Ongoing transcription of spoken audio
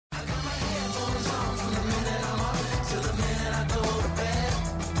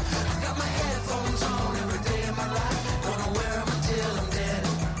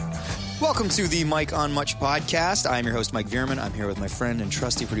Welcome to the Mike on Much podcast. I'm your host, Mike Veerman. I'm here with my friend and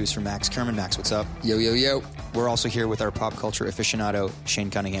trusty producer, Max Kerman. Max, what's up? Yo, yo, yo. We're also here with our pop culture aficionado, Shane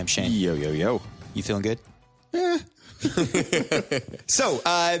Cunningham. Shane. Yo, yo, yo. You feeling good? Yeah. So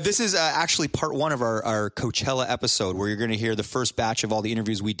this is actually part one of our Coachella episode, where you're going to hear the first batch of all the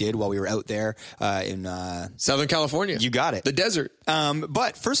interviews we did while we were out there in Southern California. You got it. The desert.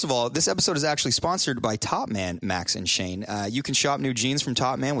 But first of all, this episode is actually sponsored by Top Man, Max and Shane. You can shop new jeans from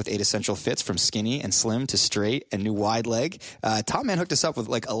Top Man with 8 essential fits, from skinny and slim to straight and new wide leg. Top Man hooked us up with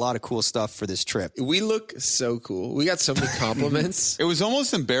like a lot of cool stuff for this trip. We look so cool. We got so many compliments. It was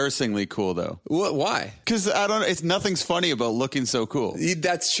almost embarrassingly cool, though. What? Why? Because it's nothing's funny about looking so cool.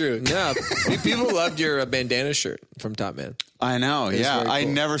 That's true. No, people loved your bandana shirt from Top Man. I know. Yeah, very cool. I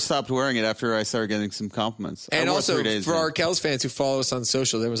never stopped wearing it after I started getting some compliments. And I wore also 3 days for in. our Kells fans who follow us on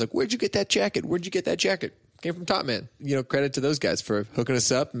social, they was like, "Where'd you get that jacket? Where'd you get that jacket?" Came from Top Man. You know, credit to those guys for hooking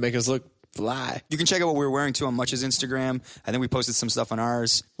us up and making us look fly. You can check out what we were wearing too on Much's Instagram. I think we posted some stuff on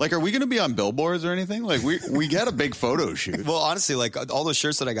ours. Like, are we going to be on billboards or anything? Like, we got a big photo shoot. Well, honestly, like all those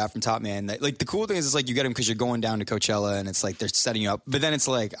shirts that I got from Top Man, like the cool thing is, it's like you get them because you're going down to Coachella and it's like they're setting you up. But then it's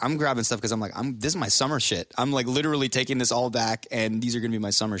like I'm grabbing stuff because I'm like, this is my summer shit. I'm like literally taking this all back, and these are going to be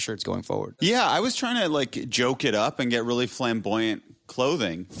my summer shirts going forward. Yeah, I was trying to like joke it up and get really flamboyant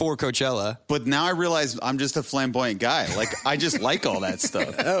clothing For Coachella. but now I realize I'm just a flamboyant guy. Like, I just like all that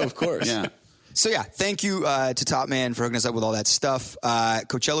stuff. Oh, of course. Yeah. So yeah, thank you to Top Man for hooking us up with all that stuff.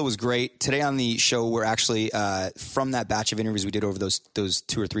 Coachella was great. Today on the show, we're actually from that batch of interviews we did over those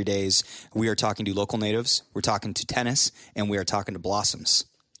 2 or 3 days. We are talking to local natives, we're talking to tennis, and we are talking to Blossoms.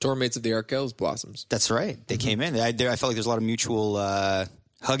 Tour mates of the Arkells Blossoms. That's right. They came in. I felt like there's a lot of mutual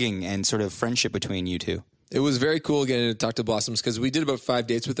hugging and sort of friendship between you two. It was very cool getting to talk to Blossoms because we did about 5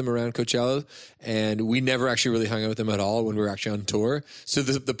 dates with them around Coachella, and we never actually really hung out with them at all when we were actually on tour. So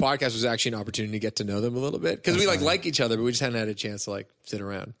the podcast was actually an opportunity to get to know them a little bit because we like each other, but we just hadn't had a chance to like sit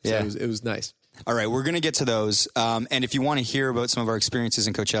around. So Yeah. it was nice. All right, we're going to get to those. And if you want to hear about some of our experiences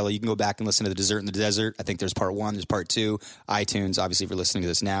in Coachella, you can go back and listen to The Dessert in the Desert. I think there's part 1, there's part 2. iTunes, obviously, if you're listening to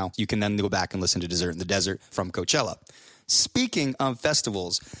this now, you can then go back and listen to Dessert in the Desert from Coachella. Speaking of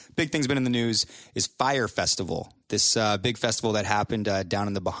festivals, big thing's been in the news is Fyre Festival. This big festival that happened down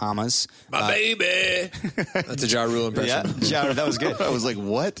in the Bahamas. My baby. That's a Ja Rule impression. Yeah, Ja, that was good. I was like,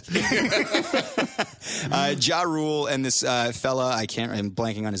 what? Ja Rule and this fella, I'm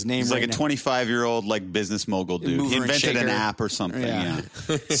blanking on his name. He's right like a now. 25-year-old like business mogul dude. Mover He and invented an shaker. app or something. Yeah.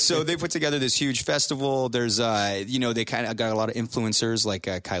 So they put together this huge festival. There's, they kind of got a lot of influencers like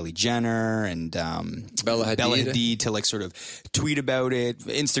Kylie Jenner and Bella Hadid to like sort of tweet about it,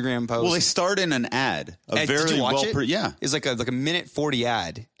 Instagram posts. Well, they start in an ad. Did you watch it? Yeah. It's like a minute 40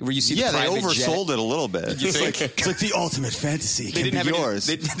 ad where you see Yeah, the they private oversold jet. it a little bit. You think? It's like the ultimate fantasy. They Can didn't be have any- yours.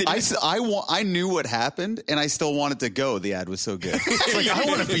 they didn't- I knew what happened, and I still wanted to go. The ad was so good. It's like, I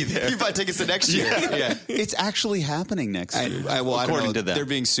want to be there. You buy tickets to next year. Yeah. It's actually happening next year. I don't know. according to them. They're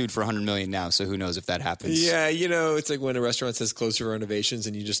being sued for $100 million now, so who knows if that happens. Yeah, it's like when a restaurant says close for renovations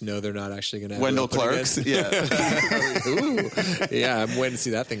and you just know they're not actually going to have Wendell it open Clark's. again. Yeah. Ooh. Yeah, I'm waiting to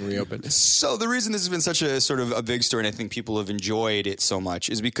see that thing reopen. So the reason this has been such a sort of a big story, and I think people have enjoyed it so much,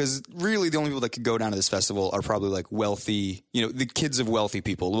 is because really the only people that could go down to this festival are probably like wealthy, the kids of wealthy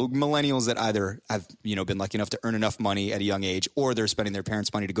people, millennials that either have, been lucky enough to earn enough money at a young age, or they're spending their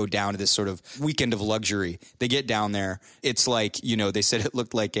parents' money to go down to this sort of weekend of luxury. They get down there. It's like, they said it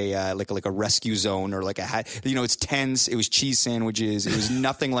looked like a rescue zone, or like it's tents. It was cheese sandwiches. It was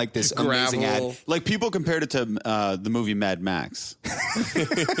nothing like this amazing ad. Like, people compared it to the movie Mad Max.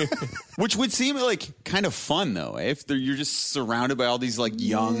 Which would seem like kind of fun, though, if you're just surrounded by all these like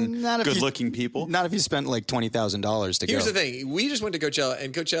young, good-looking people. Not if you spent like $20,000 to go. Here's the thing. We just went to Coachella,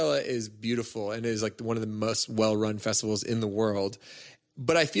 and Coachella is beautiful and is like one of the most well-run festivals in the world.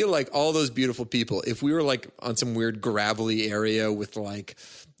 But I feel like all those beautiful people, if we were like on some weird gravelly area with like,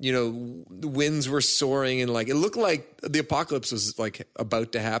 the winds were soaring and like it looked like the apocalypse was like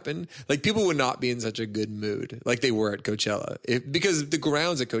about to happen, like people would not be in such a good mood like they were at Coachella. Because the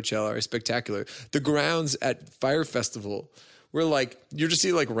grounds at Coachella are spectacular. The grounds at Fyre Festival were like, you just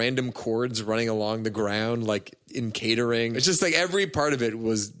see like random cords running along the ground, like in catering. It's just like every part of it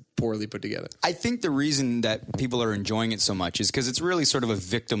was poorly put together. I think the reason that people are enjoying it so much is because it's really sort of a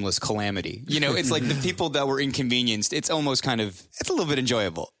victimless calamity. It's like the people that were inconvenienced. It's almost it's a little bit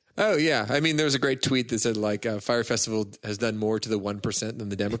enjoyable. Oh, yeah. I mean, there was a great tweet that said, like, Fyre Festival has done more to the 1% than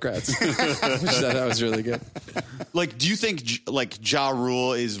the Democrats. Which that was really good. Like, do you think, Ja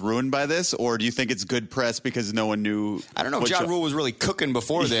Rule is ruined by this? Or do you think it's good press because no one knew? I don't know if Ja Rule was really cooking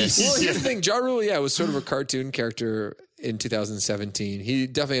before this. Well, here's the thing. Ja Rule, was sort of a cartoon character in 2017. He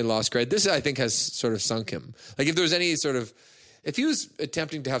definitely lost credit. This, I think, has sort of sunk him. Like, if there was any sort of, if he was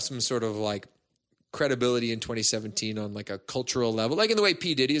attempting to have some sort of like credibility in 2017 on like a cultural level, like in the way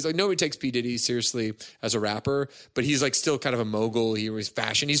P. Diddy is, like, nobody takes P. Diddy seriously as a rapper, but he's like still kind of a mogul. He was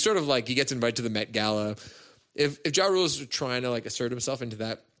fashion. He's sort of like, he gets invited to the Met Gala. If Ja Rule is trying to like assert himself into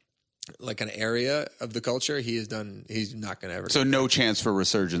that like an area of the culture, he's not going to ever. So no chance for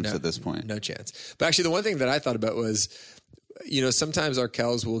resurgence at this point. No chance. But actually, the one thing that I thought about was, you know, sometimes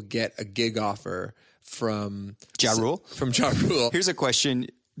Arkells will get a gig offer from Ja Rule? From Ja Rule. Here's a question.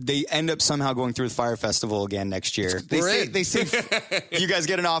 They end up somehow going through the Fire Festival again next year. They say you guys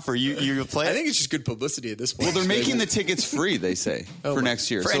get an offer. You play. I think it's just good publicity at this point. Well, they're making the tickets free, they say, for next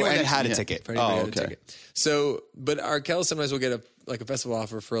year. For anyone that had a ticket. For anybody who had a ticket. So, but Arkells sometimes will get a festival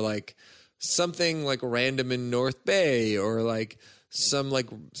offer for like something like random in North Bay, or like some like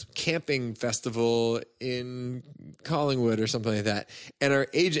camping festival in Collingwood or something like that. And our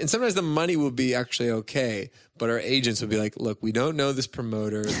agent, and sometimes the money will be actually okay, but our agents will be like, look, we don't know this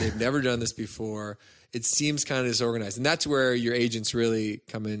promoter. They've never done this before. It seems kind of disorganized. And that's where your agents really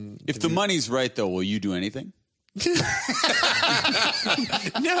come in. If the money's right, though, will you do anything?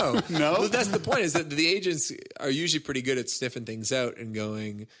 No. No? Well, that's the point, is that the agents are usually pretty good at sniffing things out and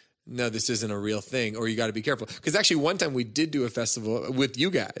going, no, this isn't a real thing, or you got to be careful. Because actually, one time we did do a festival with you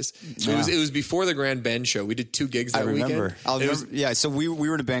guys. Yeah. It was before the Grand Bend show. We did 2 gigs that weekend. Yeah, so we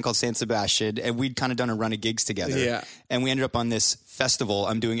were in a band called San Sebastian, and we'd kind of done a run of gigs together. Yeah. And we ended up on this festival.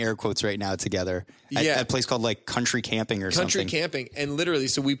 I'm doing air quotes right now together. At a place called like Country Camping or something. Country Camping. And literally,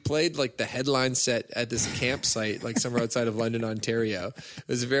 so we played like the headline set at this campsite, like somewhere outside of London, Ontario. It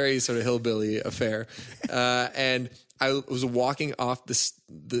was a very sort of hillbilly affair. And I was walking off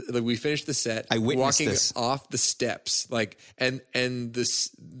we finished the set. I witnessed this. Off the steps, like, and the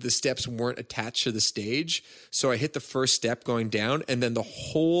steps weren't attached to the stage. So I hit the first step going down, and then the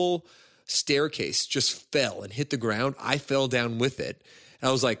whole staircase just fell and hit the ground. I fell down with it. And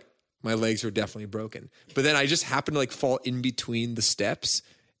I was like, my legs are definitely broken. But then I just happened to like fall in between the steps,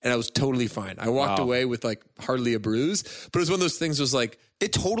 and I was totally fine. I walked away with like hardly a bruise, but it was one of those things was like,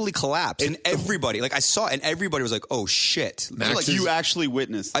 it totally collapsed, and everybody, like I saw it, and everybody was like, "Oh shit!" Like you actually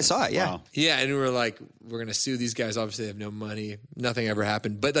witnessed. I saw it, yeah. Wow. yeah, and we were like, we're going to sue these guys. Obviously, they have no money. Nothing ever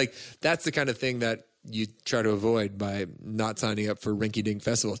happened. But like, that's the kind of thing that you try to avoid by not signing up for rinky-dink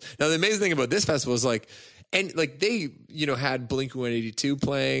festivals. Now, the amazing thing about this festival is like, and like they, you know, had Blink-182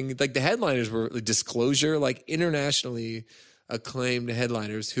 playing. Like the headliners were like Disclosure, like internationally acclaimed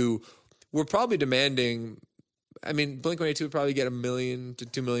headliners who were probably demanding. I mean, Blink-182 would probably get $1 million to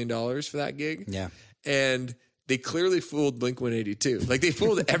 $2 million for that gig. Yeah. And they clearly fooled Blink-182. Like, they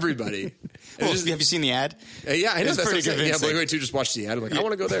fooled everybody. Well, have you seen the ad? Yeah, I know. It's That's pretty what I'm saying. Yeah, convincing. Blink-182 just watched the ad. I'm like, I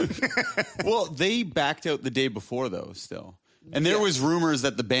want to go there. Well, they backed out the day before, though, still. And there was rumors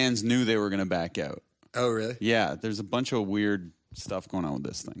that the bands knew they were going to back out. Oh, really? Yeah, there's a bunch of weird stuff going on with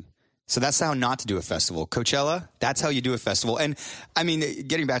this thing. So that's how not to do a festival. Coachella, that's how you do a festival. And I mean,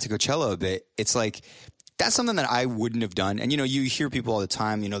 getting back to Coachella a bit, it's like, that's something that I wouldn't have done. And, you know, you hear people all the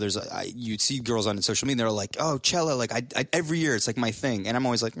time, you know, you see girls on social media, they're like, oh, Coachella, like I every year it's like my thing. And I'm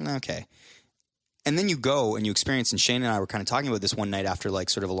always like, okay. And then you go and you experience, and Shane and I were kind of talking about this one night after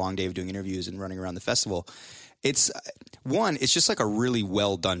like sort of a long day of doing interviews and running around the festival. It's just like a really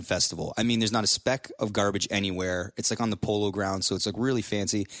well done festival. I mean, there's not a speck of garbage anywhere. It's like on the Polo Grounds, so it's like really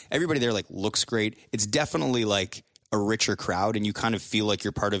fancy. Everybody there like looks great. It's definitely like a richer crowd, and you kind of feel like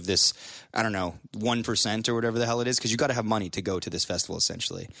you're part of this, I don't know, 1% or whatever the hell it is, because you got to have money to go to this festival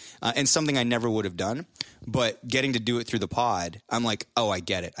essentially. And something I never would have done, but getting to do it through the pod, I'm like, oh, I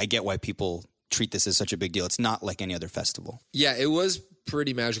get it. I get why people treat this as such a big deal. It's not like any other festival. Yeah, it was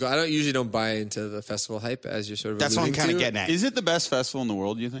pretty magical. I usually don't buy into the festival hype, as you're sort of That's what I'm alluding kind of to. getting at. Is it the best festival in the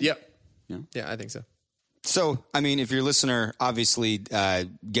world, you think? Yep. Yeah. Yeah, I think so. So, I mean, if you're a listener, obviously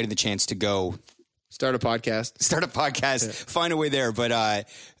getting the chance to go Start a podcast. find a way there. But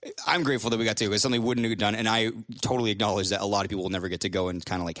I'm grateful that we got to. It's something we wouldn't have done. And I totally acknowledge that a lot of people will never get to go and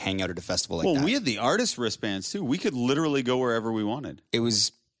kind of like hang out at a festival like that. Well, we had the artist wristbands, too. We could literally go wherever we wanted. It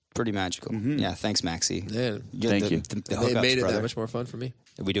was pretty magical. Mm-hmm. Yeah, thanks, Maxie. Yeah. Thank you. The They hookups, made it brother. that much more fun for me.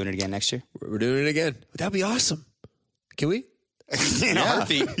 Are we doing it again next year? We're doing it again. That'd be awesome. Can we? In a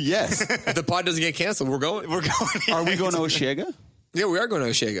heartbeat. Yes. If the pod doesn't get canceled, we're going. We're going. Are we going to Oshiega? Yeah, we are going to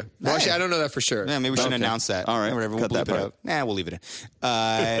Oshiega. Well, actually, I don't know that for sure. Yeah, maybe we shouldn't announce that. All right. Whatever. We'll Cut that bleep it part. out. Nah, we'll leave it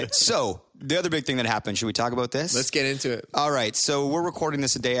in. So, the other big thing that happened, should we talk about this? Let's get into it. All right, so we're recording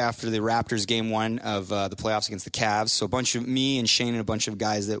this a day after the Raptors game 1 of the playoffs against the Cavs. So a bunch of me and Shane and a bunch of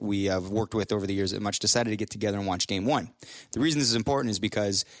guys that we have worked with over the years at Much decided to get together and watch game 1. The reason this is important is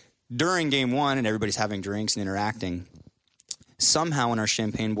because during game 1 and everybody's having drinks and interacting, somehow in our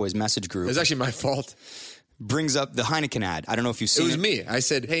Champagne Boys message group, It's actually my fault. brings up the Heineken ad. I don't know if you've seen it. It was me. I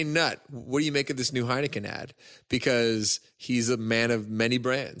said, hey, Nut, what do you make of this new Heineken ad? Because he's a man of many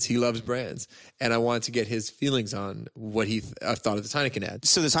brands. He loves brands. And I wanted to get his feelings on what he thought of this Heineken ad.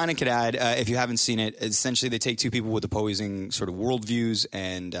 So this Heineken ad, if you haven't seen it, essentially they take two people with opposing sort of worldviews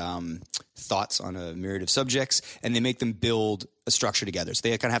and thoughts on a myriad of subjects, and they make them build a structure together. So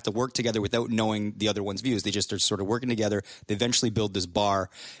they kind of have to work together without knowing the other one's views. They just are sort of working together. They eventually build this bar,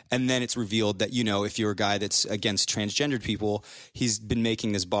 and then it's revealed that, you know, if you're a guy that's against transgendered people, he's been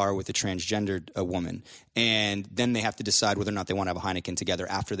making this bar with a transgendered woman. And then they have to decide whether or not they want to have a Heineken together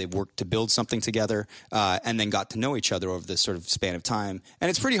after they've worked to build something together, and then got to know each other over this sort of span of time. And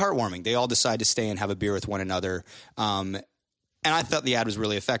it's pretty heartwarming. They all decide to stay and have a beer with one another. And I thought the ad was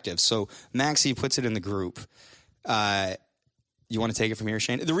really effective. So Maxie puts it in the group. You want to take it from here,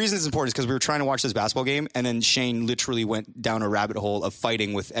 Shane? The reason it's important is because we were trying to watch this basketball game, and then Shane literally went down a rabbit hole of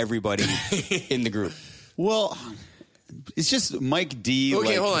fighting with everybody in the group. Well, it's just Mike D.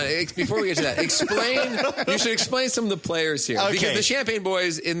 Okay, hold on. Before we get to that, you should explain some of the players here. Okay. Because the Champagne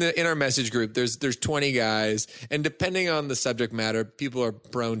Boys in our message group, there's 20 guys, and depending on the subject matter, people are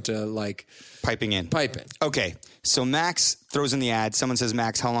prone to like Piping in. piping. Okay, so Max throws in the ad. Someone says,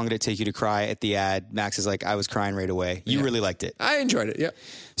 Max, how long did it take you to cry at the ad? Max is like, I was crying right away. You really liked it. I enjoyed it, yeah.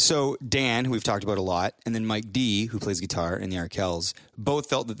 So Dan, who we've talked about a lot, and then Mike D, who plays guitar in the Arkells, both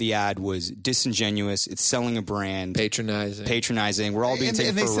felt that the ad was disingenuous. It's selling a brand. Patronizing. We're all being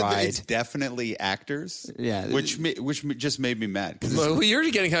taken for a said that ride. it's definitely actors. Yeah. Which just made me mad. Well, you're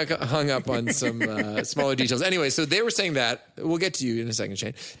getting hung up on some smaller details. Anyway, so they were saying that. We'll get to you in a second,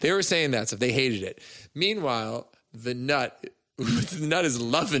 Shane. They were saying that stuff. They hated it. Meanwhile, the Nut is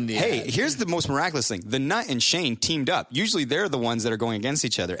loving the Hey, ad. here's the most miraculous thing. The Nut and Shane teamed up. Usually they're the ones that are going against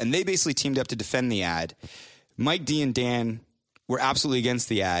each other, and they basically teamed up to defend the ad. Mike D and Dan were absolutely against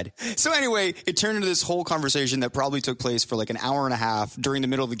the ad. So anyway, it turned into this whole conversation that probably took place for like an hour and a half during the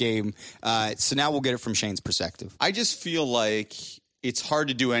middle of the game. So now we'll get it from Shane's perspective. I just feel like it's hard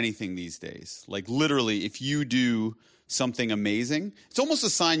to do anything these days. Like literally, if you do something amazing, it's almost a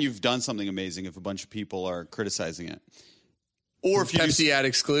sign you've done something amazing if a bunch of people are criticizing it. Or if you Pepsi ad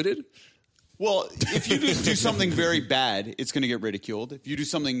excluded? Well, if you do something very bad, it's going to get ridiculed. If you do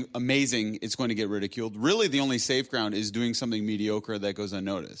something amazing, it's going to get ridiculed. Really, the only safe ground is doing something mediocre that goes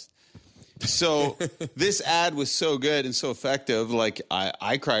unnoticed. So this ad was so good and so effective. Like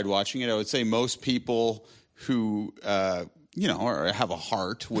I cried watching it. I would say most people who or have a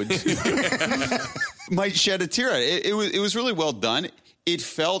heart would might shed a tear at it. It was really well done. It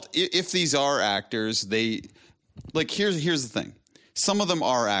felt, if these are actors, they like here's the thing. Some of them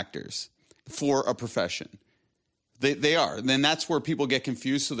are actors for a profession. They are. And then that's where people get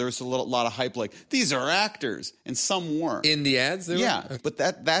confused. So there's a lot of hype like, these are actors. And some weren't. In the ads? Yeah. But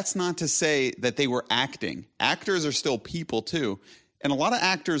that's not to say that they were acting. Actors are still people too. And a lot of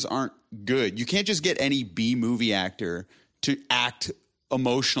actors aren't good. You can't just get any B-movie actor to act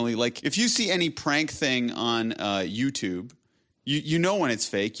emotionally. Like if you see any prank thing on YouTube, you know when it's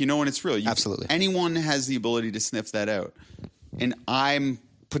fake. You know when it's real. Absolutely. Anyone has the ability to sniff that out. And I'm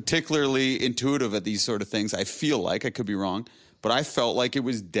particularly intuitive at these sort of things. I feel like, I could be wrong, but I felt like it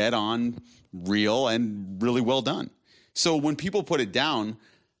was dead on real and really well done. So when people put it down,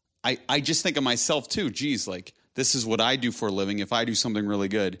 I just think of myself too. Geez, like this is what I do for a living. If I do something really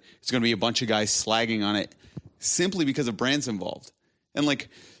good, it's going to be a bunch of guys slagging on it simply because of brands involved. And like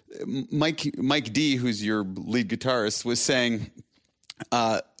Mike D, who's your lead guitarist, was saying,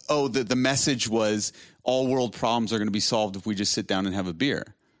 the message was all world problems are going to be solved if we just sit down and have a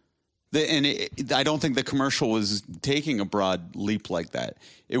beer. I don't think the commercial was taking a broad leap like that.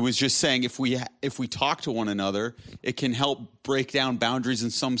 It was just saying if we talk to one another, it can help break down boundaries in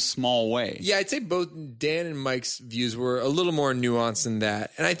some small way. Yeah, I'd say both Dan and Mike's views were a little more nuanced than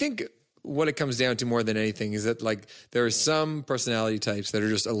that. And I think what it comes down to more than anything is that like there are some personality types that are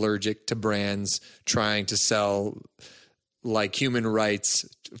just allergic to brands trying to sell like human rights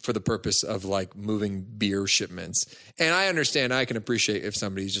for the purpose of like moving beer shipments. And I understand, I can appreciate if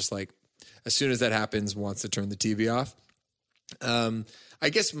somebody's just like, as soon as that happens, wants to turn the TV off. I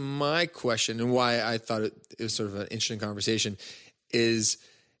guess my question and why I thought it was sort of an interesting conversation is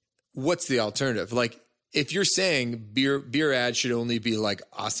what's the alternative? Like if you're saying beer ad should only be like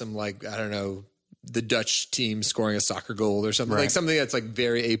awesome, like, I don't know, the Dutch team scoring a soccer goal or something, right. Like something that's like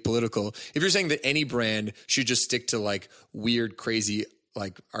very apolitical. If you're saying that any brand should just stick to like weird, crazy,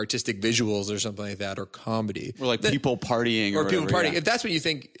 like artistic visuals or something like that, or comedy, or like people partying, or people partying. Yeah. If that's what you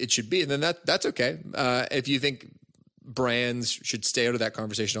think it should be, then that's okay. If you think brands should stay out of that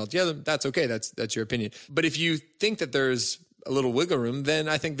conversation altogether, that's okay. That's your opinion. But if you think that there's a little wiggle room, then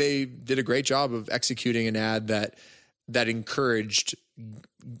I think they did a great job of executing an ad that encouraged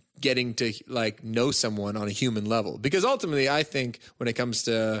getting to like know someone on a human level. Because ultimately, I think when it comes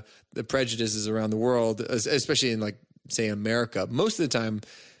to the prejudices around the world, especially in like say America, most of the time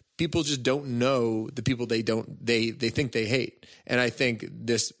people just don't know the people they think they hate. And I think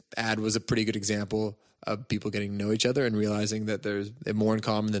this ad was a pretty good example of people getting to know each other and realizing that they're more in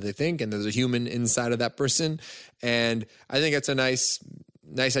common than they think, and there's a human inside of that person. And I think that's a nice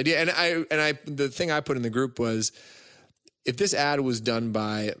idea. And I the thing I put in the group was, if this ad was done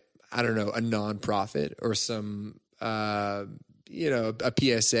by, I don't know, a nonprofit or some, a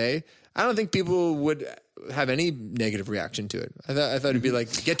PSA, I don't think people would have any negative reaction to it. I thought it'd be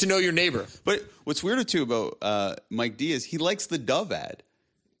like, get to know your neighbor. But what's weirder too about Mike D is he likes the Dove ad,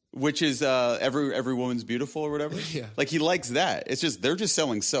 which is every woman's beautiful or whatever. Yeah. Like he likes that. It's just they're just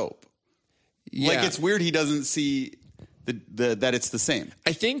selling soap. Yeah. Like it's weird he doesn't see that it's the same.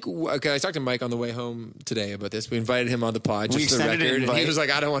 I think I talked to Mike on the way home today about this. We invited him on the pod just for the extended an record, and he invite. was like,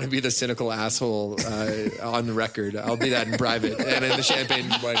 "I don't want to be the cynical asshole on the record. I'll be that in private and in the champagne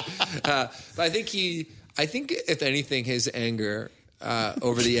wine." But I think if anything, his anger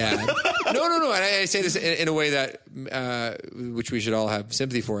over the ad. No. And I say this in a way that which we should all have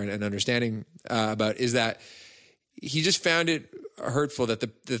sympathy for and understanding about, is that he just found it hurtful that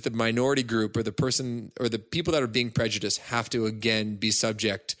the minority group or the person or the people that are being prejudiced have to again be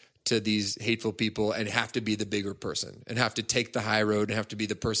subject to these hateful people and have to be the bigger person and have to take the high road and have to be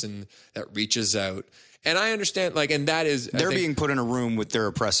the person that reaches out. And I understand, like, and that is They're being put in a room with their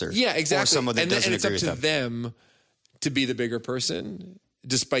oppressor. Yeah, exactly. Or someone that doesn't and it's agree up with to them to be the bigger person,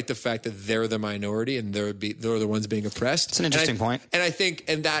 despite the fact that they're the minority and they're the ones being oppressed. It's an interesting point. And I think,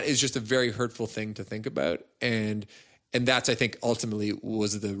 and that is just a very hurtful thing to think about. And that's, I think, ultimately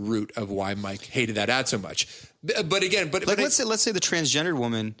was the root of why Mike hated that ad so much. But again, let's say the transgendered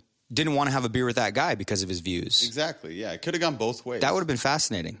woman didn't want to have a beer with that guy because of his views. Exactly. Yeah, it could have gone both ways. That would have been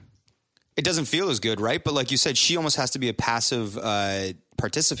fascinating. It doesn't feel as good, right? But like you said, she almost has to be a passive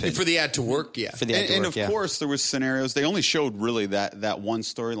participant for the ad to work. Yeah, for the ad to and work, of course, there was scenarios. They only showed really that one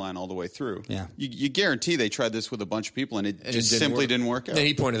storyline all the way through. Yeah, you guarantee they tried this with a bunch of people, and it just simply didn't work out. And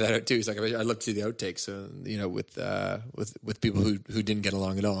he pointed that out too. He's like, I looked to the outtakes, with people who didn't get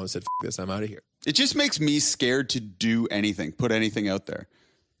along at all, and said, "F this, I'm out of here." It just makes me scared to do anything, put anything out there.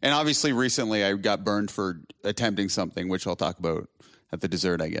 And obviously, recently I got burned for attempting something, which I'll talk about at the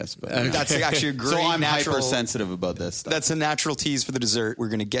dessert, I guess. But that's actually a great. So I'm natural, hypersensitive about this stuff. That's a natural tease for the dessert. We're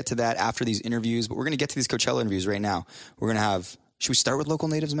going to get to that after these interviews, but we're going to get to these Coachella interviews right now. We're going to have. Should we start with local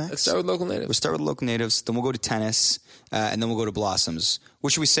natives, Max? Let's start with local natives. We'll start with local natives, then we'll go to tennis, and then we'll go to Blossoms.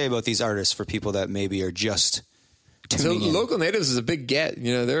 What should we say about these artists for people that maybe are just tuning in? Local natives is a big get.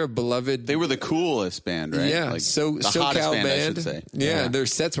 You know, they're a beloved. They were the coolest band, right? Yeah, like so the SoCal hottest band, band. I should say. Yeah, their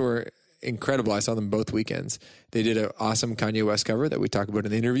sets were incredible. I saw them both weekends. They did an awesome Kanye West cover that we talk about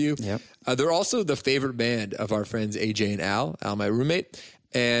in the interview. Yep. They're also the favorite band of our friends AJ and Al, my roommate.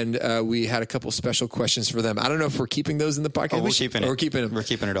 And we had a couple special questions for them. I don't know if we're keeping those in the podcast. Oh, we're keeping it. We're keeping them. We're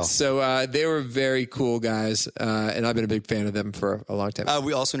keeping it all. So they were very cool guys, and I've been a big fan of them for a long time.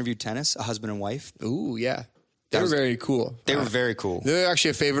 We also interviewed Tennis, a husband and wife. Ooh, yeah. They were very cool. They were very cool. They're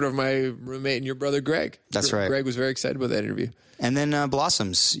actually a favorite of my roommate and your brother, Greg. That's right. Greg was very excited about that interview. And then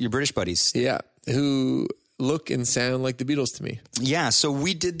Blossoms, your British buddies. Yeah, who look and sound like the Beatles to me. Yeah, so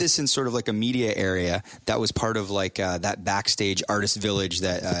we did this in sort of like a media area that was part of like that backstage artist village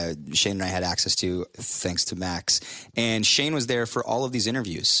that Shane and I had access to, thanks to Max. And Shane was there for all of these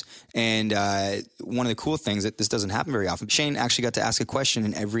interviews. And one of the cool things that this doesn't happen very often, Shane actually got to ask a question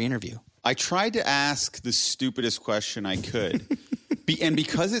in every interview. I tried to ask the stupidest question I could. And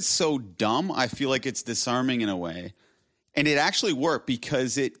because it's so dumb, I feel like it's disarming in a way. And it actually worked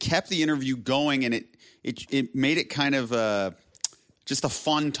because it kept the interview going, and it made it kind of just a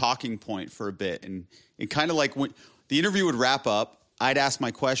fun talking point for a bit. And it kind of like when the interview would wrap up, I'd ask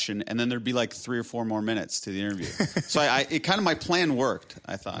my question, and then there'd be like 3 or 4 more minutes to the interview. So my plan worked,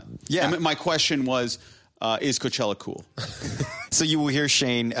 I thought. Yeah. And my question was, is Coachella cool? So you will hear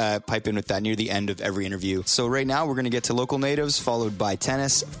Shane pipe in with that near the end of every interview. So right now we're going to get to local natives, followed by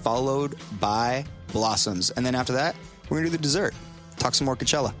tennis, followed by Blossoms. And then after that, we're going to do the dessert. Talk some more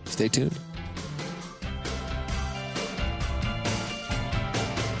Coachella. Stay tuned.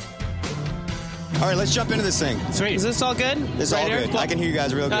 All right, let's jump into this thing. Sweet. Is this all good? It's all good. Cool. I can hear you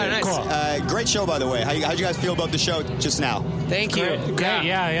guys real good. Nice. Cool. Great show, by the way. How'd you guys feel about the show just now? Thank you. Great.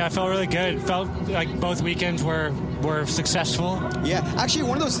 Yeah, I felt really good. Felt like both weekends were we're successful. Yeah, actually,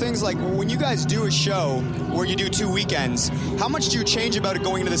 one of those things, like when you guys do a show where you do 2 weekends, how much do you change about it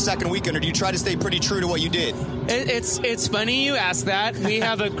going into the second weekend, or do you try to stay pretty true to what you did? It's funny you ask that. We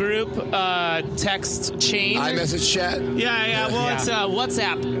have a group text chain. iMessage chat. Yeah. Well, it's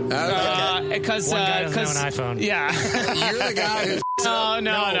WhatsApp. Because One guy doesn't have an iPhone. Yeah. You're the guy who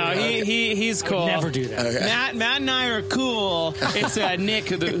No. He's cool. Never do that. Okay. Matt and I are cool. It's Nick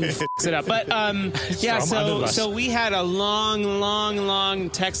who fucks it up. But yeah, So I'm under the bus. so we had a long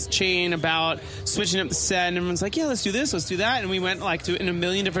text chain about switching up the set, and everyone's like, yeah, let's do this, let's do that, and we went like in a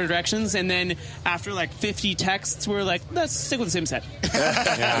million different directions, and then after like 50 texts, we're like, let's stick with the same set.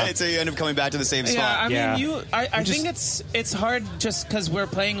 So you end up coming back to the same spot. Yeah, I Yeah. mean, I think it's hard just because we're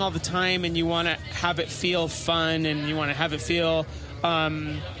playing all the time, and you want to have it feel fun, and you want to have it feel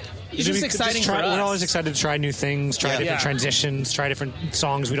it's just exciting for us. We're always excited to try new things, try different Yeah. transitions, try different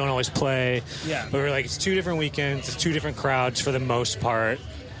songs we don't always play. Yeah. But we're like, it's 2 different weekends, it's 2 different crowds for the most part.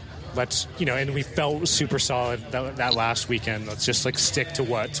 Let's, and we felt super solid that last weekend. Let's just like stick to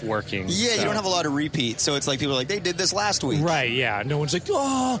what's working. Yeah, So- you don't have a lot of repeats, so it's like people are like, they did this last week. Right, yeah. No one's like,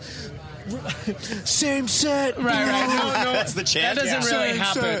 oh, same set. Right. No, That's the chant. that doesn't really Same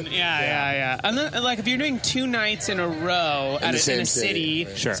happen. set. Yeah. And then, like if you're doing 2 nights in a row the in same a city.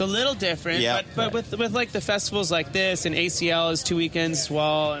 city, Sure. it's a little different. Yeah. But with like the festivals like this, and ACL is 2 weekends as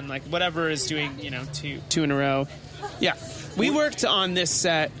well, and like whatever is doing two in a row. Yeah, we worked on this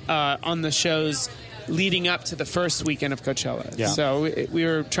set on the shows leading up to the first weekend of Coachella. Yeah. So we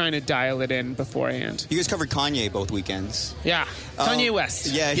were trying to dial it in beforehand. You guys covered Kanye both weekends. Yeah, Kanye West.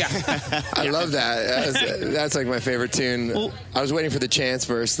 Yeah. I love that. That's like my favorite tune. Well- I was waiting for the chance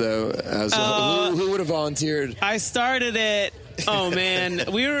verse, though. Who would have volunteered? I started it. Oh man,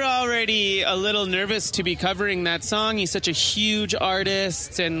 we were already a little nervous to be covering that song. He's such a huge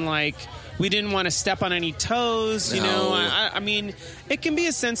artist, and like we didn't want to step on any toes. You know, I mean, it can be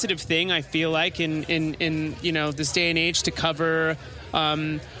a sensitive thing. I feel like in this day and age to cover.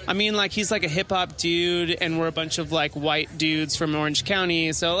 I mean, like he's like a hip hop dude, and we're a bunch of like white dudes from Orange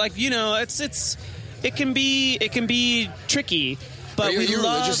County. So like it can be tricky. But Are you we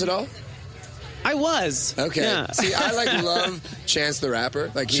love, religious at all? I was. Okay. Yeah. See, I like love Chance the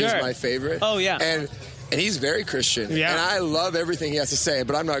Rapper. Like he's Sure. my favorite. Oh, yeah. And he's very Christian. Yeah. And I love everything he has to say,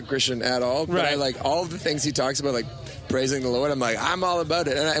 but I'm not Christian at all. But I Right. like all the things he talks about, like praising the Lord. I'm like, I'm all about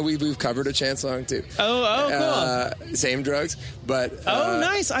it. And we've covered a Chance song too. Oh, cool. Same drugs, but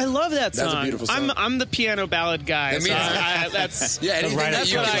Nice! I love that song. that's a beautiful song. I'm the piano ballad guy. That So means- that's yeah, anything right that up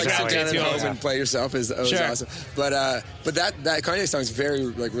you your can like alley. sit down at Yeah. home and play yourself is Sure. awesome. But that Kanye song is very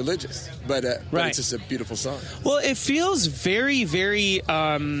like religious, but Right. it's just a beautiful song. well. It feels very, very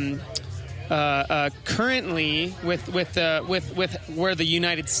currently with where the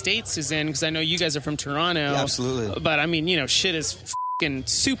United States is in, because I know you guys are from Toronto. Yeah, absolutely. But I mean, shit is fucking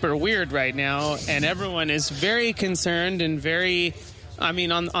super weird right now, and everyone is very concerned and very, I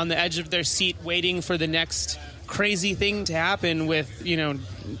mean, on the edge of their seat, waiting for the next crazy thing to happen with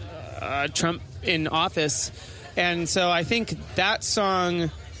Trump in office. And so I think that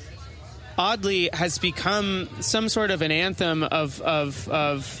song oddly has become some sort of an anthem of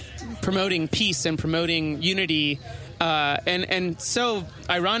promoting peace and promoting unity, and so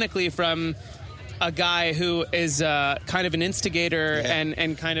ironically from a guy who is kind of an instigator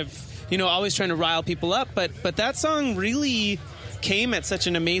and kind of always trying to rile people up, but that song really came at such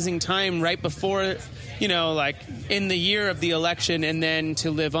an amazing time right before like in the year of the election, and then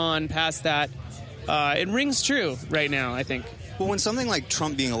to live on past that, it rings true right now, I think. Well, when something like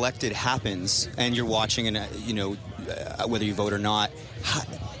Trump being elected happens, and you're watching, and whether you vote or not,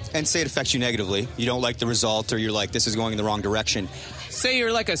 and say it affects you negatively, you don't like the result, or you're like, this is going in the wrong direction. Say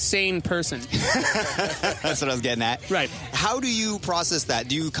you're like a sane person. That's what I was getting at. Right. How do you process that?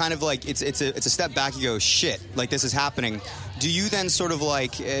 Do you kind of like it's a step back? You go, shit, like this is happening. Do you then sort of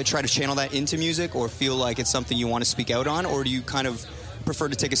like try to channel that into music, or feel like it's something you want to speak out on, or do you kind of prefer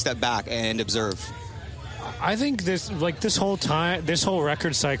to take a step back and observe? I think this whole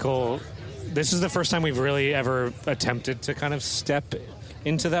record cycle, this is the first time we've really ever attempted to kind of step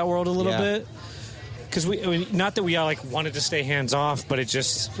into that world a little bit. Because not that we all like wanted to stay hands off, but it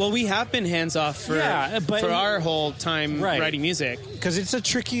just Well, we have been hands off for our whole time writing music. because it's a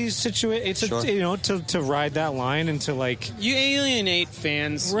tricky situation. It's to ride that line and to like You alienate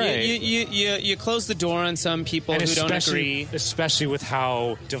fans. Right. You close the door on some people and who don't agree. especially with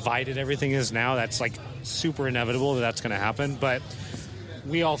how divided everything is now. That's like super inevitable that's going to happen. But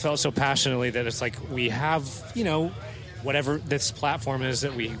we all felt so passionately that it's like we have whatever this platform is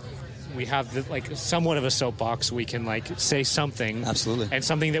that we have like somewhat of a soapbox. We can like say something, Absolutely, and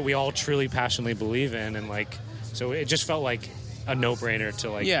something that we all truly passionately believe in, and like So it just felt like a no-brainer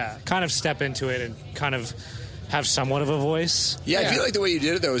to like Yeah. kind of step into it and kind of have somewhat of a voice. Yeah, I Yeah. feel like the way you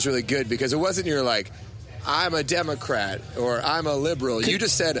did it, though, was really good because it wasn't you're like, I'm a Democrat or I'm a liberal. You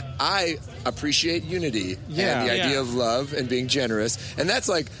just said, I appreciate unity Yeah. and the Yeah. idea of love and being generous. And that's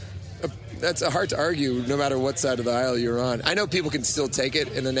like, that's hard to argue no matter what side of the aisle you're on. I know people can still take it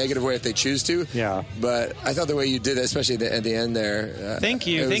in a negative way if they choose to. Yeah. But I thought the way you did it, especially at the end there. Thank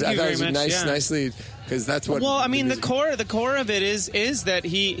you. it was- Thank I you thought very it was much, nice, yeah. nicely, because that's what. Well, I mean, the music- core of it is that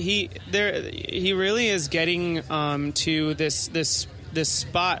he really is getting to this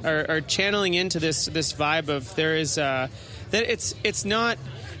spot or channeling into this vibe of there is that it's not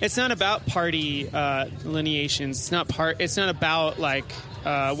about party lineations. It's not about like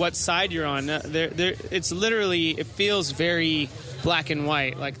what side you're on. It's literally, it feels very black and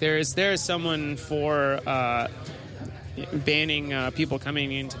white. Like there is someone for banning people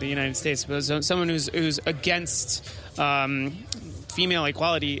coming into the United States, but someone who's against female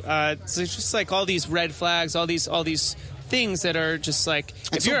equality. So it's just like all these red flags, all these things that are just like,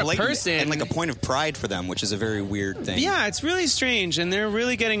 if It's so you're a blatant person and like a point of pride for them, which is a very weird thing. yeah, it's really strange, and they're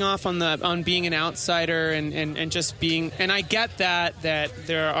really getting off on being an outsider and just being. And I get that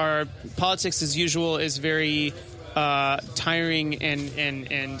there are politics as usual is very tiring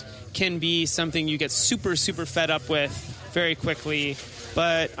and can be something you get super fed up with very quickly.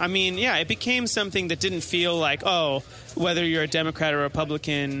 But I mean, yeah, it became something that didn't feel like, oh, whether you're a Democrat or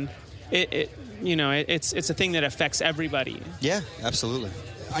Republican, it's a thing that affects everybody. Yeah, absolutely.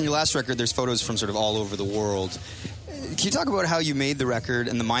 On your last record, there's photos from sort of all over the world. Can you talk about how you made the record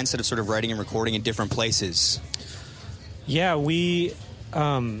and the mindset of sort of writing and recording in different places? Yeah, we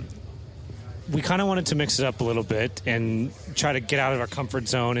kind of wanted to mix it up a little bit and try to get out of our comfort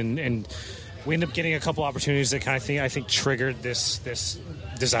zone, and we ended up getting a couple opportunities that kind of I think triggered this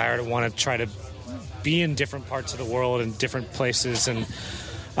desire to want to try to be in different parts of the world and different places. And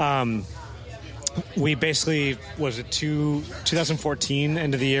we basically, 2014,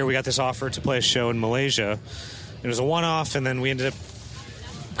 end of the year, we got this offer to play a show in Malaysia. It was a one-off, and then we ended up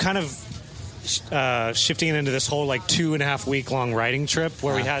kind of shifting it into this whole like 2.5 week long writing trip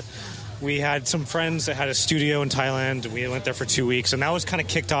where we had some friends that had a studio in Thailand. We went there for 2 weeks, and that was kind of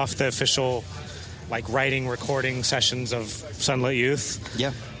kicked off the official like writing, recording sessions of Sunlit Youth.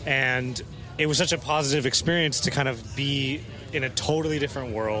 Yeah. And it was such a positive experience to kind of be in a totally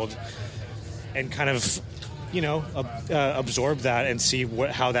different world and kind of, absorb that and see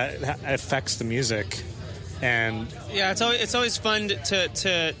how that affects the music. And yeah, it's always fun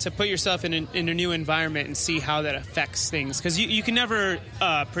to put yourself in a new environment and see how that affects things, because you can never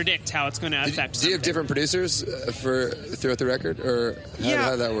predict how it's going to affect. Do you have different producers throughout the record, or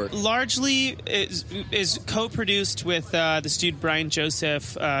how did that work? Largely is co-produced with this dude Brian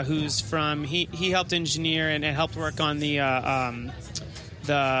Joseph, who's from he helped engineer and helped work on the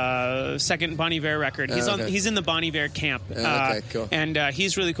second Bon Iver record. He's in the Bon Iver camp. Okay, cool. And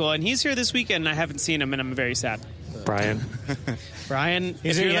he's really cool. And he's here this weekend, and I haven't seen him, and I'm very sad. Brian,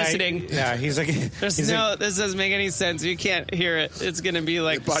 if you're listening, he's like, this doesn't make any sense. You can't hear it. It's going to be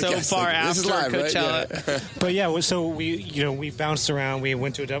like so far This is after live, Coachella. right? Yeah. But yeah, so we bounced around. We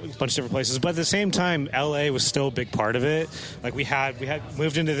went to a bunch of different places, but at the same time, LA was still a big part of it. Like we had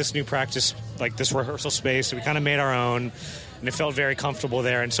moved into this new practice, like this rehearsal space. So we kind of made our own, and it felt very comfortable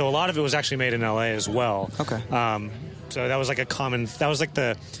there. And so a lot of it was actually made in LA as well. Okay. So that was like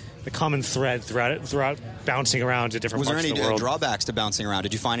the common thread throughout bouncing around to different Was there parts any of the world. drawbacks to bouncing around?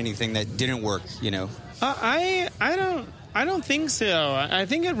 Did you find anything that didn't work? I don't think so. I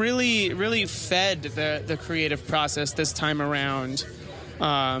think it really fed the creative process this time around.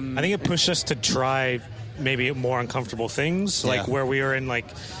 I think it pushed us to try maybe more uncomfortable things, like where we were in like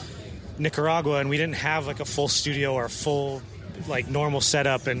Nicaragua and we didn't have like a full studio or a full like normal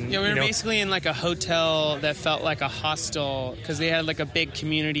setup, and we were basically in like a hotel that felt like a hostel because they had like a big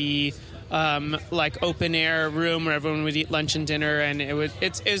community like open air room where everyone would eat lunch and dinner, and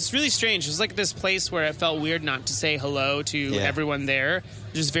it's really strange. It was like this place where it felt weird not to say hello to everyone there,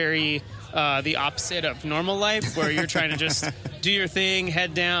 just very the opposite of normal life, where you're trying to just do your thing,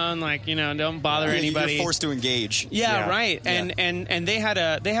 head down, like don't bother anybody. You're forced to engage. Yeah, right. And they had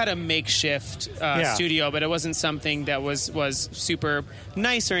a makeshift studio, but it wasn't something that was super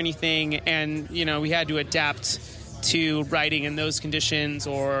nice or anything. And we had to adapt to writing in those conditions,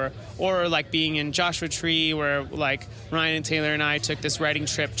 or like being in Joshua Tree, where like Ryan and Taylor and I took this writing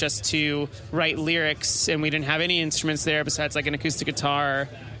trip just to write lyrics, and we didn't have any instruments there besides like an acoustic guitar.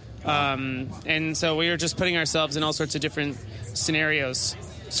 And so we were just putting ourselves in all sorts of different scenarios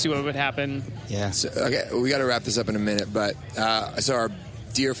to see what would happen. Yeah. So, okay, we got to wrap this up in a minute, but so our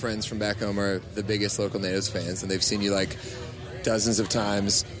dear friends from back home are the biggest local Natives fans, and they've seen you like dozens of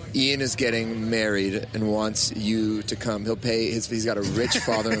times. Ian is getting married and wants you to come. He'll pay he's got a rich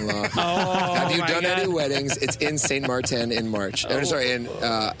father-in-law. Have you done any weddings? It's in Saint Martin in March. In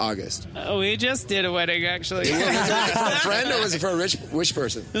August. We just did a wedding, actually. Was it for a friend or was it for a rich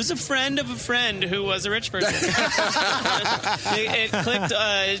person? It was a friend of a friend who was a rich person. it clicked,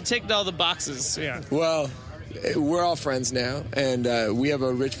 it ticked all the boxes. Yeah. Well, we're all friends now, and we have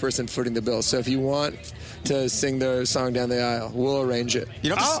a rich person footing the bill. So if you want to sing the song down the aisle, we'll arrange it.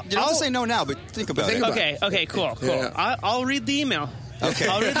 You don't have to say no now, but think about it. Okay, cool. Yeah. I'll read the email. Okay.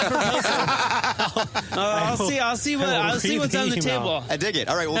 I'll read the proposal. I'll see what's on the table. I dig it.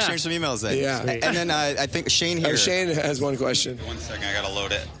 All right, we'll exchange some emails then. Yeah. And then I think Shane here. Shane has one question. 1 second, I gotta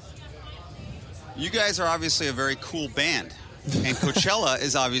load it. You guys are obviously a very cool band, and Coachella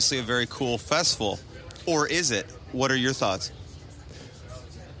is obviously a very cool festival. Or is it? What are your thoughts?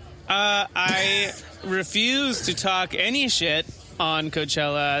 I refuse to talk any shit on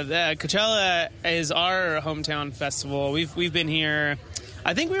Coachella. Coachella is our hometown festival. We've been here.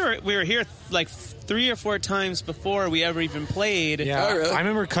 I think we were here like 3 or 4 times before we ever even played. Yeah, Oh, really? I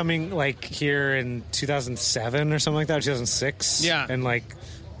remember coming like here in 2007 or something like that, or 2006. Yeah, and like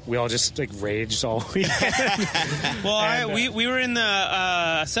we all just like raged all weekend. Well, we were in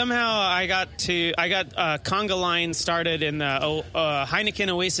the somehow I got conga line started in the Heineken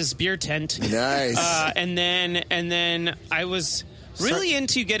Oasis beer tent. Nice. And then I was really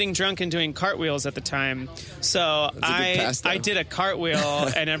into getting drunk and doing cartwheels at the time. So That's a good pastime. I did a cartwheel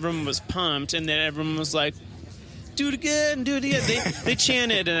and everyone was pumped, and then everyone was like, do it again, do it again. They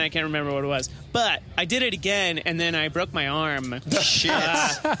chanted, and I can't remember what it was. But I did it again, and then I broke my arm. Shit.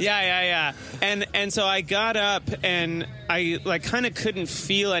 Yeah. And so I got up, and I like kind of couldn't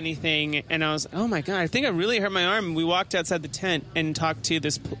feel anything, and I was, oh my God, I think I really hurt my arm. And we walked outside the tent and talked to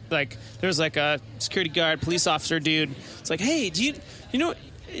this, like, there was like a security guard, police officer dude. It's like, hey,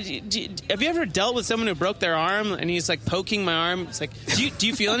 have you ever dealt with someone who broke their arm? And he's like poking my arm. It's like, do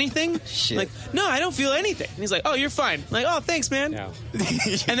you feel anything? Shit. Like, no, I don't feel anything. And he's like, oh, you're fine. I'm like, oh, thanks, man. Yeah.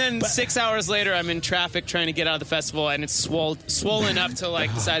 And then 6 hours later, I'm in traffic trying to get out of the festival, and it's swollen up to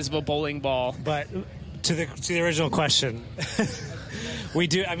like the size of a bowling ball. But to the original question, we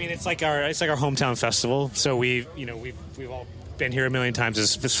do. I mean, it's like our hometown festival. So we've all been here a million times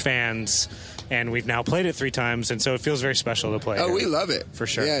as fans, and we've now played it 3 times, and so it feels very special to play. Oh, here. we love it. For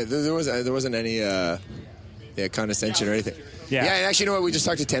sure. Yeah, there wasn't any condescension or anything. Yeah. And actually, you know what? We just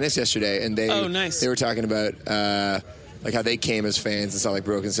talked to Tennis yesterday, and Oh, nice. They were talking about like how they came as fans and saw like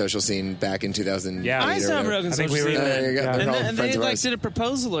Broken Social Scene back in 2008. Yeah. I or saw whatever. Broken I think Social we were Scene. there. There you go. Yeah. They're all And friends they of like ours. did a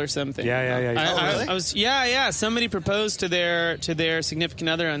proposal or something. Yeah. Oh, really? I was Somebody proposed to their significant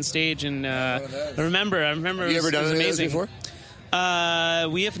other on stage, and I remember. Have you it ever was done any of those amazing. before?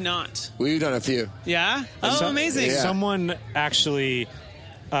 We have not. We've done a few. Yeah. Oh, amazing. Yeah. Someone actually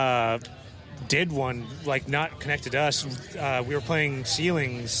did one, like not connected to us. We were playing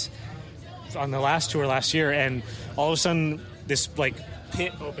Ceilings on the last tour last year, and all of a sudden this like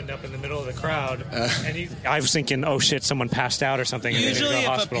pit opened up in the middle of the crowd, and I was thinking, oh shit, someone passed out or something. and they Usually, needed to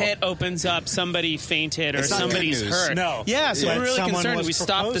go to if the a hospital. pit opens up, somebody fainted or It's not good somebody's news. hurt. No. Yeah, so But we're really someone concerned. was We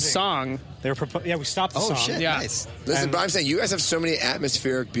stopped the proposing. song. They were we stopped the Oh, song. shit. Yeah. Nice. Listen, And- but I'm saying you guys have so many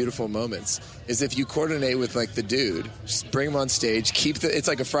atmospheric, beautiful moments. Is if you coordinate with like the dude, just bring him on stage, it's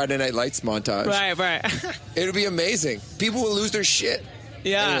like a Friday Night Lights montage. Right. It'll be amazing. People will lose their shit.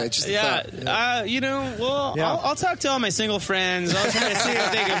 Yeah, Anyway, just a yeah. thought. Yeah. I'll talk to all my single friends. I'll try to see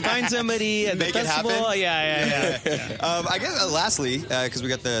if they can find somebody at Make the it festival. happen? Yeah. I guess lastly, because we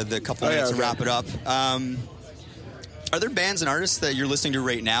got the couple minutes to okay. wrap it up. Are there bands and artists that you're listening to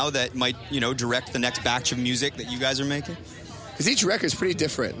right now that might, direct the next batch of music that you guys are making? Because each record's pretty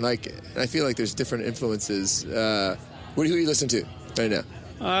different. Like, I feel like there's different influences. Who do you listen to right now?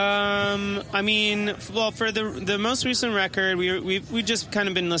 I mean, well, for the most recent record, we just kind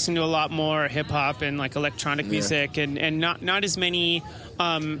of been listening to a lot more hip hop and like electronic music, and not as many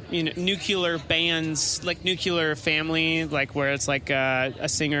nuclear bands, like Nuclear Family, like where it's like a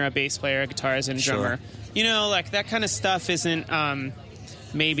singer, a bass player, a guitarist, and a drummer. Like that kind of stuff isn't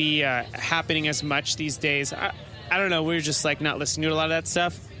maybe happening as much these days. I don't know. We're just like not listening to a lot of that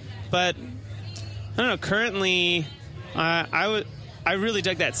stuff, but I don't know. Currently, I really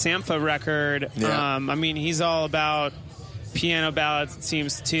dug that Sampha record. Yeah. I mean, he's all about piano ballads, it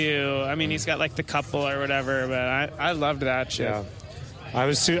seems, too. I mean, he's got, like, The Couple or whatever, but I loved that shit. Yeah.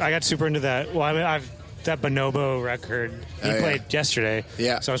 I got super into that. Well, I mean, that Bonobo record, he played yesterday.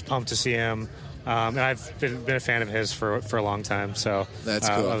 Yeah. So I was pumped to see him. And I've been a fan of his for a long time. So That's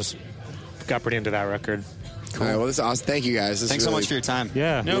cool. got pretty into that record. All right, well, this is awesome. Thank you, guys. Thanks so much for your time.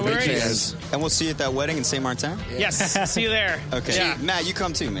 Yeah. No Big worries. fans. And we'll see you at that wedding in St. Martin. Yes. See you there. Okay. Yeah. Matt, you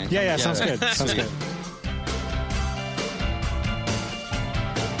come too, man. Yeah, sounds good. Sounds good.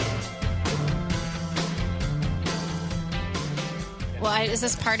 Well, is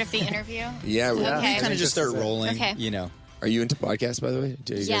this part of the interview? Yeah, we Okay. Kind of just start rolling, Okay. you know. Are you into podcasts, by the way?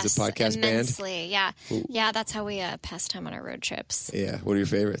 Are you guys a podcast immensely. Yeah. Yeah, that's how we pass time on our road trips. band? Yeah. What are your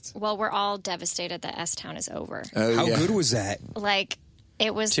favorites? Well, we're all devastated that S-Town is over. Oh, How yeah. good was that? Like,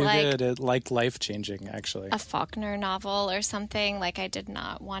 it was Too like good. It, like life-changing, actually. a Faulkner novel or something. Like, I did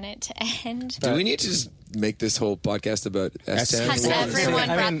not want it to end. Do we need to just make this whole podcast about S10? Has Well, everyone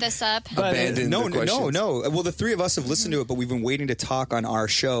I brought mean, this up? Abandon No, the no, questions? no. Well, the three of us have listened to it, but we've been waiting to talk on our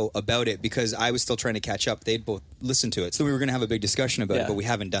show about it because I was still trying to catch up. They'd both listened to it. So we were going to have a big discussion about it, Yeah. but we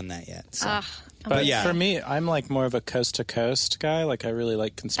haven't done that yet. So. Ugh, But yeah. for me, I'm like more of a coast-to-coast guy. Like, I really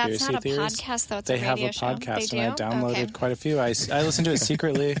like conspiracy That's not a theories. podcast, though. It's a they have radio a show. podcast, They and I do? downloaded Okay. quite a few. I listen to it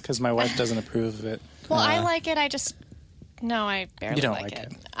secretly because my wife doesn't approve of it. Well, I like it. I just... No, I barely You don't like like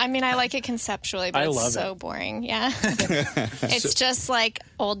it. it. I mean, I like it conceptually, but I it's love so it. boring. Yeah. It's just like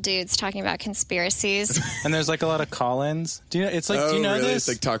old dudes talking about conspiracies. And there's like a lot of call-ins. Do you know? It's like, Oh, do you know really? this? It's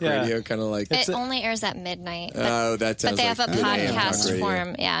like talk Yeah. radio, kind of like. It only airs at midnight. But, Oh, that sounds but they have a like good AM talk podcast radio.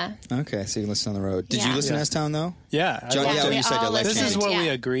 form. Yeah. Okay, so you listen on the road. Did you Yeah. listen to S-Town, though? Yeah. I John, love yeah, it. we you said all your life This is listened, what we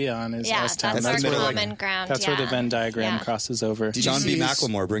yeah. agree on is Yeah, S-Town. that's our where, like, common ground. That's where the Venn diagram Yeah. crosses over. Did John you B. see his-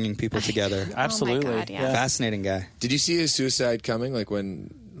 McLemore bringing people together. Absolutely. Oh my God, yeah. Fascinating guy. Did you see his suicide coming? Like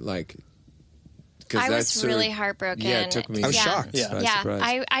when, like. 'Cause I that's was sort of- really heartburken. Yeah, it took me. I was yeah. shocked. Yeah. was Yeah,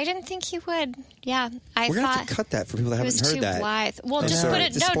 surprised. I didn't think he would. Yeah, I We're going to thought have to cut that for people that he was haven't too heard that. blithe. Well, I'm just sorry. put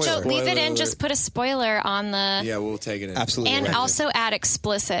it. The No, spoiler. don't leave it Spoiler in. alert. Just put a spoiler on the. Yeah, we'll take it in. Absolutely. And right. also add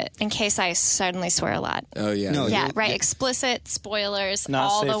explicit in case I suddenly swear a lot. Oh, yeah. No, Yeah, you- right. yeah. Explicit spoilers, Not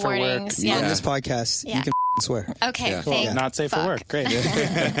all safe the for work. warnings. On Yeah. this podcast, Yeah. you can swear. Okay. Yeah. Thank Not safe for fuck. work. Great.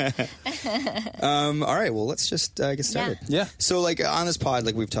 All right, well, let's just get started. Yeah. So, like, on this pod,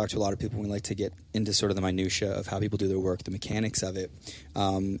 like, we've talked to a lot of people. We like to get into sort of the minutia of how people do their work, the mechanics of it,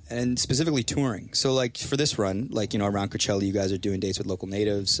 and specifically touring. So, like, for this run, like, you know, around Coachella, you guys are doing dates with local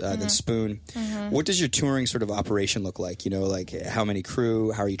natives, then Spoon. What does your touring sort of operation look like? You know, like, how many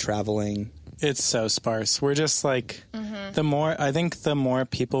crew? How are you traveling? It's so sparse. We're just like the more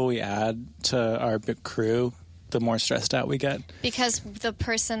people we add to our big crew, the more stressed out we get. Because the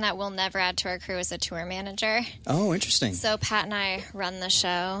person that we'll never add to our crew is a tour manager. Oh, interesting. So Pat and I run the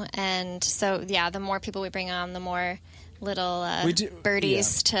show, and so yeah, the more people we bring on, the more little We do-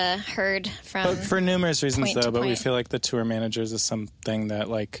 birdies to herd from. But for numerous reasons, point to though. But we point. feel like the tour managers is something that,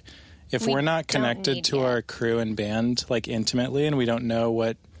 like, if We we're not don't connected need to yet. our crew and band, like, intimately, and we don't know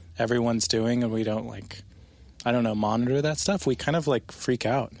what everyone's doing, and we don't, like, I don't know, monitor that stuff, we kind of, like, freak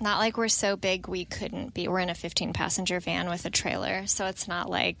out. Not like we're so big we couldn't be. We're in a 15-passenger van with a trailer, so it's not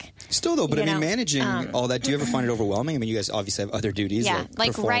like Still, though, but I you mean, know, managing all that, do you ever find it overwhelming? I mean, you guys obviously have other duties. yeah,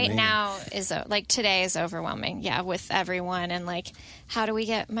 like right performing. now is like today is overwhelming. Yeah, with everyone and like how do we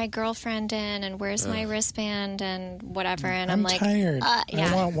get my girlfriend in and where's my wristband and whatever and I'm like tired.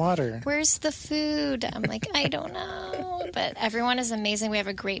 yeah. I want water. Where's the food? I'm like, I don't know. But everyone is amazing. We have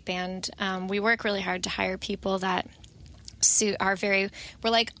a great band. We work really hard to hire people that suit our we're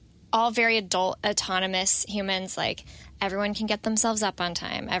like all very adult, autonomous humans. Like everyone can get themselves up on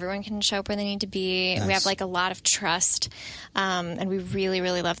time. Everyone can show up where they need to be. We have like a lot of trust. And we really,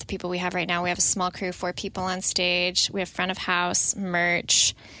 really love the people we have right now. We have a small crew, 4 people on stage. We have front of house,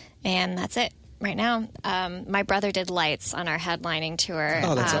 merch, and that's it. Right now, my brother did lights on our headlining tour.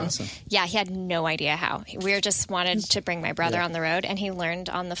 Oh, that's awesome. Yeah, he had no idea how. We just wanted to bring my brother on the road, and he learned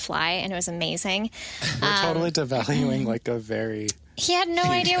on the fly, and it was amazing. We're totally devaluing, like, a very... He had no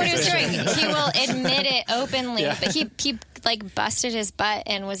idea what he was doing. He will admit it openly, Yeah. but he like busted his butt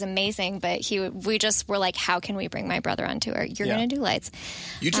and was amazing. But we just were like, how can we bring my brother on tour? You're Yeah. going to do lights.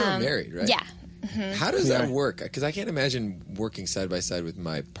 You two are married, right? Yeah. How does that work? Because I can't imagine working side by side with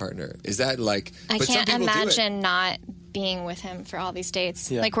my partner. Is that like? I but some can't people do it. imagine not being with him for all these dates.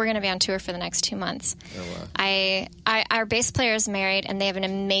 Yeah. Like we're going to be on tour for the next 2 months. Oh, wow. Our bass player is married, and they have an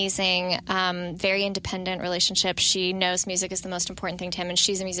amazing, very independent relationship. She knows music is the most important thing to him, and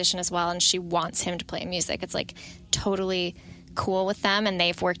she's a musician as well, and she wants him to play music. It's like totally cool with them, and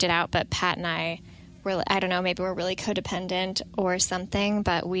they've worked it out. But Pat and I. I don't know, maybe we're really codependent or something,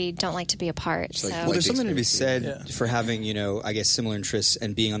 but we don't like to be apart. So. Well, there's the something to be said Yeah. for having, you know, I guess similar interests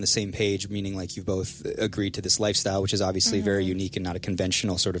and being on the same page, meaning like you both agreed to this lifestyle, which is obviously very unique and not a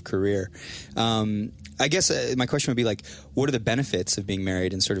conventional sort of career. I guess my question would be like, what are the benefits of being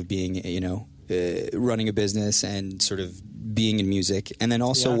married and sort of being, you know, running a business and sort of being in music? And then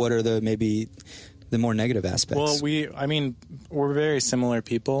also, Yeah. what are the maybe the more negative aspects? Well, we're very similar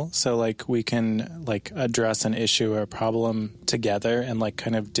people, so like we can like address an issue or a problem together and like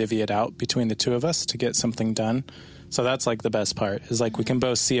kind of divvy it out between the two of us to get something done. So that's like the best part is like we can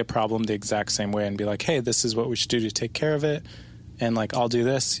both see a problem the exact same way and be like, hey, this is what we should do to take care of it. And like, I'll do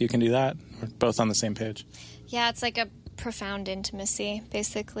this, you can do that. We're both on the same page. Yeah, it's like a profound intimacy,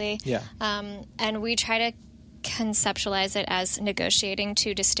 basically. Yeah. And we try to conceptualize it as negotiating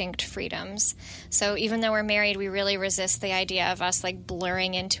two distinct freedoms. So even though we're married, we really resist the idea of us like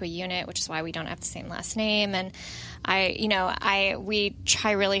blurring into a unit, which is why we don't have the same last name. And we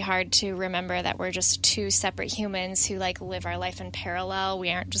try really hard to remember that we're just two separate humans who like live our life in parallel. We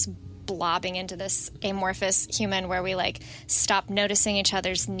aren't just blobbing into this amorphous human where we like stop noticing each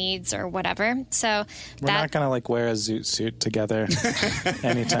other's needs or whatever. So we're not gonna like wear a zoot suit together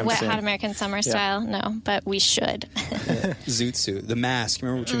anytime Wet soon. Hot American Summer style, no, but we should. Zoot suit, the mask.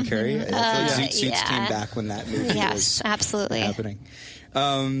 Remember Jim Carrey? I feel like Zoot suits came back when that movie was absolutely happening.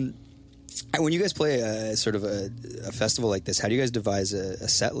 When you guys play a sort of a festival like this, how do you guys devise a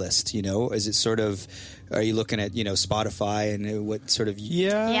set list? You know, is it sort of, are you looking at, Spotify and what sort of?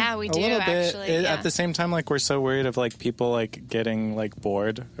 Yeah, we do, a little bit. actually. At the same time, like we're so worried of like people like getting like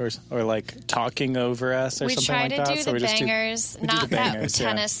bored or like talking over us or we something try like to that. do So the we just bangers. we do Not the bangers, that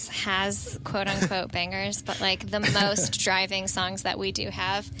tennis has quote unquote bangers, but like the most driving songs that we do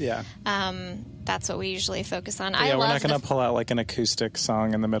have. Yeah. That's what we usually focus on. We're not going to pull out like an acoustic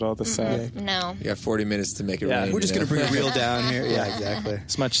song in the middle of the set. No. You got 40 minutes to make it rain. We're just going to bring a reel down here. Yeah, exactly.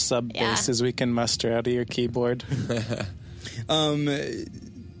 As much sub bass as we can muster out of your keyboard.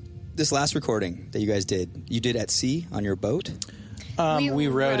 This last recording that you guys did, you did at sea on your boat? We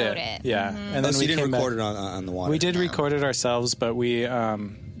wrote it. Yeah. Mm-hmm. And then so we you didn't came record back. it on the water? We did record it ourselves, but we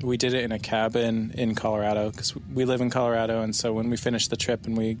did it in a cabin in Colorado because we live in Colorado. And so when we finished the trip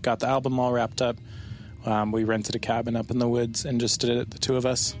and we got the album all wrapped up, we rented a cabin up in the woods and just did it, the two of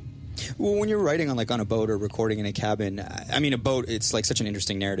us. Well, when you're writing on a boat or recording in a cabin, I mean, a boat, it's like such an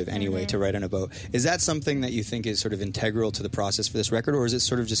interesting narrative anyway to write on a boat. Is that something that you think is sort of integral to the process for this record, or is it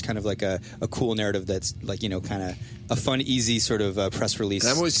sort of just kind of like a cool narrative that's like, kind of a fun, easy sort of press release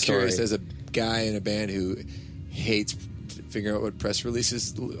And I'm always story? curious as a guy in a band who hates figuring out what press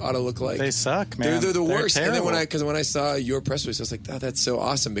releases ought to look like. They suck, man. They're the worst. Terrible. And then when I saw your press release, I was like, oh, that's so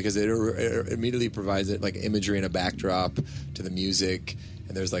awesome because it immediately provides it like imagery and a backdrop to the music.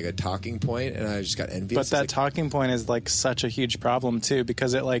 And there's like a talking point, and I just got envious. But that talking point is like such a huge problem too,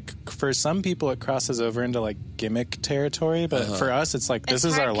 because it like for some people it crosses over into like gimmick territory, but for us it's like this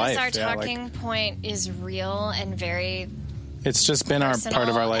is our life. Our talking point is real and very. It's just been our part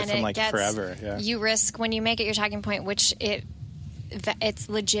of our life and and like forever. Yeah. You risk when you make it your talking point, which it's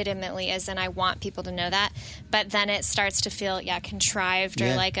legitimately is, and I want people to know that. But then it starts to feel contrived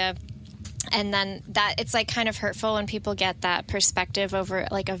or like a. And then that it's like kind of hurtful when people get that perspective over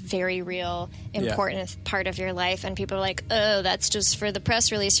like a very real important part of your life, and people are like, "Oh, that's just for the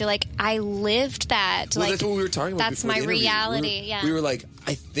press release." You're like, "I lived that." Well, like, that's what we were talking about. That's before my the interview. reality. We were like,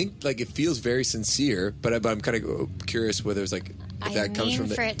 I think like it feels very sincere, but I'm kind of curious whether it's like if that comes from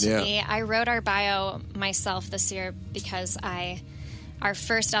for it to be. I wrote our bio myself this year because our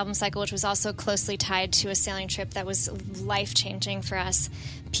first album cycle, which was also closely tied to a sailing trip that was life-changing for us.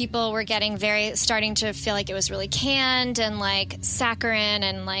 People were starting to feel like it was really canned and like saccharine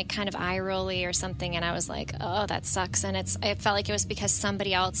and like kind of eye-rolly or something. And I was like, oh, that sucks. And it felt like it was because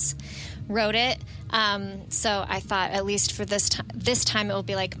somebody else wrote it. So I thought at least for this time it will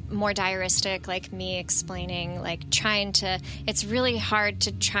be like more diaristic, like me explaining, like it's really hard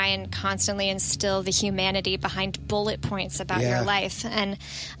to try and constantly instill the humanity behind bullet points about your life. And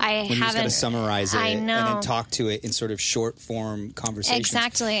when you just got to summarize it and then talk to it in sort of short form conversations.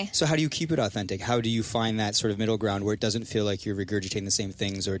 Exactly. So how do you keep it authentic? How do you find that sort of middle ground where it doesn't feel like you're regurgitating the same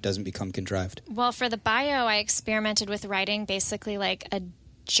things or it doesn't become contrived? Well, for the bio, I experimented with writing basically like a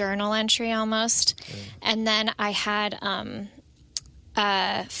journal entry almost. And then I had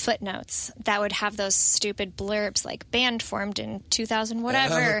footnotes that would have those stupid blurbs like band formed in 2000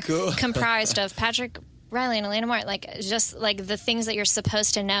 whatever, comprised of Patrick Riley and Elena Moore, like just like the things that you're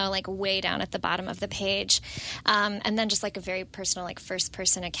supposed to know, like way down at the bottom of the page, and then just like a very personal, like first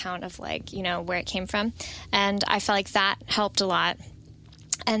person account of like where it came from, and I felt like that helped a lot.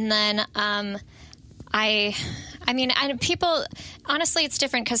 And then people honestly, it's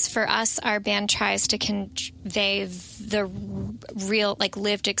different because for us, our band tries to convey the real like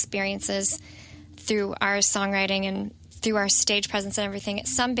lived experiences through our songwriting and through our stage presence and everything,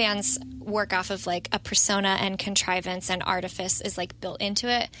 some bands work off of like a persona and contrivance and artifice is like built into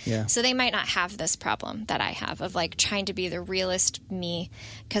it. Yeah. So they might not have this problem that I have of like trying to be the realist me,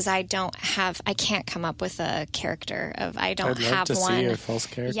 because I can't come up with a character I don't I'd love have to one. see your false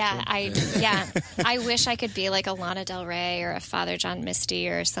character. Yeah, I wish I could be like a Lana Del Rey or a Father John Misty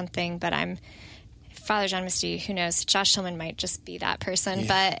or something, but Father John Misty, who knows? Josh Tillman might just be that person,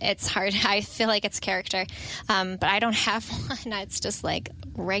 but it's hard. I feel like it's character. But I don't have one. It's just like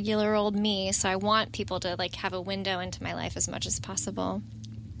regular old me. So I want people to like have a window into my life as much as possible.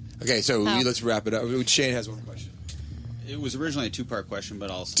 Okay, so let's wrap it up. Shane has one question. It was originally a 2-part question, but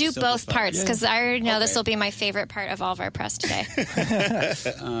I'll do simplify both parts, because I already know this Okay. will be my favorite part of all of our press today.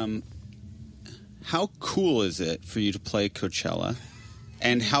 How cool is it for you to play Coachella?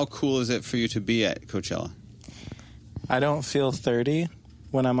 And how cool is it for you to be at Coachella? I don't feel 30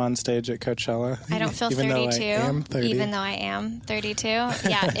 when I'm on stage at Coachella. I don't feel even 32, though I am 30. even though I am 32. Yeah,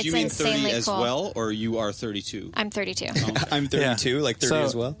 it's Do you mean 30 insanely as cool. well, or you are 32? I'm 32. I'm 32, like 30 So,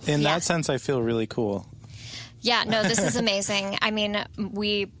 as well. In Yeah. that sense, I feel really cool. Yeah, no, this is amazing. I mean,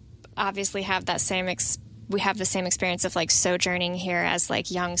 we obviously have that we have the same experience of like sojourning here as like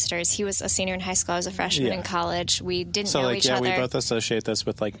youngsters. He was a senior in high school. I was a freshman Yeah. in college. We didn't So, know like, each yeah, other. we both associate this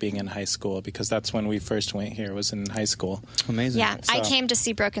with like being in high school, because that's when we first went here, was in high school. Amazing. Yeah, I So- came to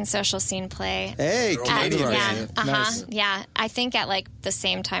see Broken Social Scene play. Hey, Canadian. Yeah, I think at like the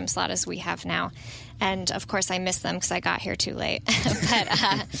same time slot as we have now. And of course, I missed them because I got here too late. But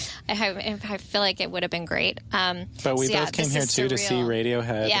I feel like it would have been great. But we so, yeah, both came this here is too to see surreal.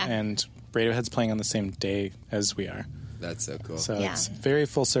 Radiohead, Yeah. and Radiohead's playing on the same day as we are. That's so cool. So Yeah. it's very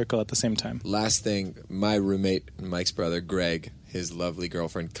full circle at the same time. Last thing, my roommate, Mike's brother, Greg, his lovely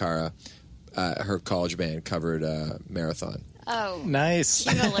girlfriend, Cara, her college band covered Marathon. Oh, Nice.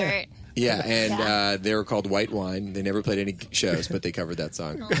 cute alert. Yeah, and Yeah. they were called White Wine. They never played any shows, but they covered that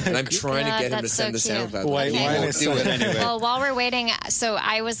song. And I'm trying to God, get him to that's send so the cute. SoundCloud. White He Wine won't is do so- it anyway. Well, while we're waiting, so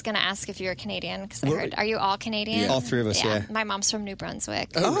I was going to ask if you're Canadian, because I heard, are you all Canadian? Yeah. All three of us, yeah. My mom's from New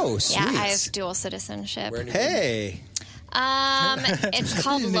Brunswick. Oh, sweet. Yeah, I have dual citizenship. Hey. It's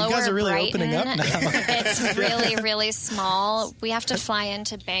called You Lower guys are really Brighton. opening up now. It's really, really small. We have to fly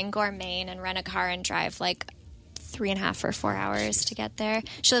into Bangor, Maine, and rent a car and drive like 3.5 or 4 hours to get there.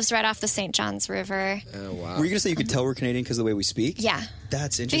 She lives right off the St. Johns River. Oh, wow. Were you going to say you could tell we're Canadian because of the way we speak? Yeah.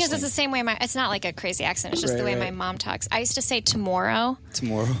 That's interesting. Because it's the same way it's not like a crazy accent. It's just the way my mom talks. I used to say tomorrow.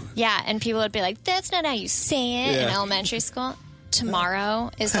 Tomorrow. Yeah, and people would be like, that's not how you say it in Yeah. elementary school.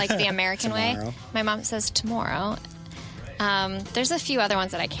 Tomorrow is like the American way. Tomorrow. My mom says tomorrow. There's a few other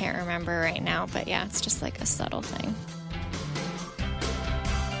ones that I can't remember right now, but yeah, it's just like a subtle thing.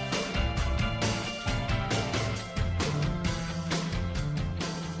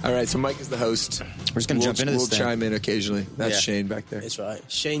 All right, so Mike is the host. We're just gonna jump into this We'll thing. chime in occasionally. That's Yeah. Shane back there. That's right.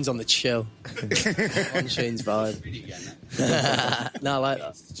 Shane's on the chill. On Shane's vibe. No, I like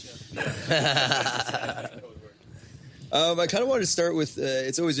that. I kind of wanted to start with,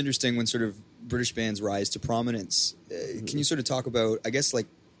 it's always interesting when sort of British bands rise to prominence. Can you sort of talk about, I guess, like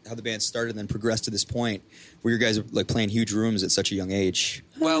how the band started and then progressed to this point where you guys are like playing huge rooms at such a young age?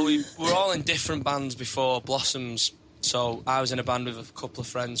 Well, we were all in different bands before Blossoms. So I was in a band with a couple of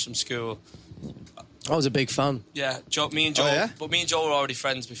friends from school. I was a big fan. Yeah, me and Joe. yeah? But me and Joe were already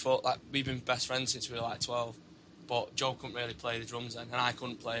friends before. Like we've been best friends since we were like 12. But Joe couldn't really play the drums then, and I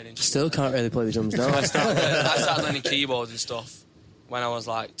couldn't play an instrument. Still can't really play the drums now. I started learning keyboards and stuff when I was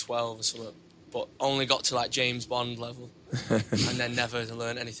like 12 or something. But only got to like James Bond level, and then never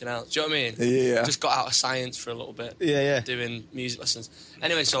learned anything else. Do you know what I mean? Yeah. Just got out of science for a little bit. Yeah. Doing music lessons.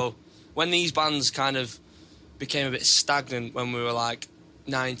 Anyway, so when these bands kind of became a bit stagnant when we were like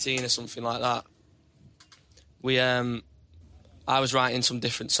 19 or something like that, I was writing some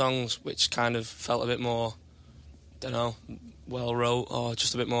different songs which kind of felt a bit more, don't know, well wrote or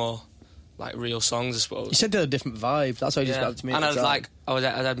just a bit more like real songs, I suppose. You said they had a different vibe. That's why you just got up to me. And at I was the time. like,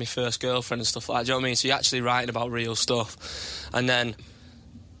 I had my first girlfriend and stuff like that. Do you know what I mean? So you're actually writing about real stuff. And then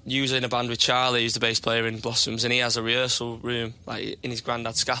usually in a band with Charlie, who's the bass player in Blossoms, and he has a rehearsal room like in his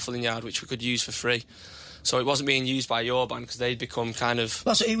granddad's scaffolding yard, which we could use for free. So it wasn't being used by your band because they'd become kind of.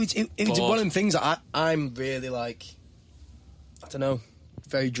 Well, so it was bored. one of them things that I'm really like, I don't know,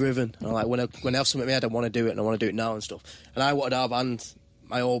 very driven. And like when I have something in my head, I want to do it and I want to do it now and stuff. And I wanted our band,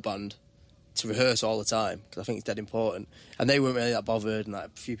 my old band, to rehearse all the time because I think it's dead important. And they weren't really that bothered, and like a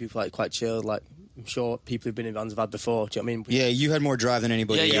few people like quite chilled. Like I'm sure people who've been in bands have had before. Do you know what I mean? Yeah, you had more drive than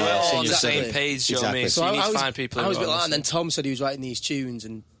anybody. Yeah, you were all on the exactly. same page, do you know what I mean? Exactly. So you need to find people I who was a bit are on like, the and then same- Tom said he was writing these tunes,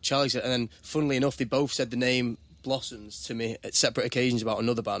 and Charlie said, and then funnily enough, they both said the name Blossoms to me at separate occasions about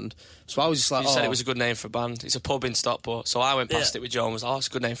another band. So I was just like, You said it was a good name for a band. It's a pub in Stockport. So I went past it with Joe and was like, it's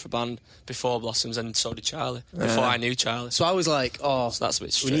a good name for a band before Blossoms, and so did Charlie. Before I knew Charlie. So I was like, so that's a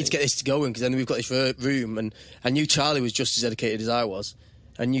bit we need to get this going, because then we've got this room, and I knew Charlie was just as dedicated as I was.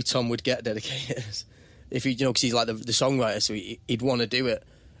 I knew Tom would get dedicated if he, because he's like the songwriter, so he'd want to do it.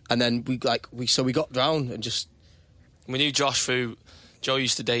 And then we got down and just. We knew Josh through. Joe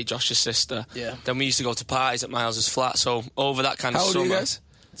used to date Josh's sister. Yeah. Then we used to go to parties at Miles's flat. So over that kind of How old are summer. you guys?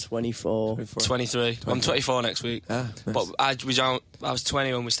 24. 23. I'm 24 next week. Nice. But I was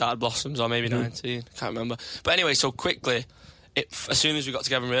 20 when we started Blossoms, or maybe 19. I can't remember. But anyway, so quickly, as soon as we got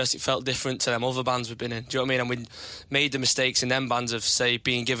together and rehearsed, it felt different to them other bands we've been in. Do you know what I mean? And we made the mistakes in them bands of, say,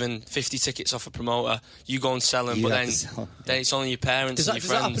 being given 50 tickets off a promoter, you go and sell them, but then it's only your parents and your Does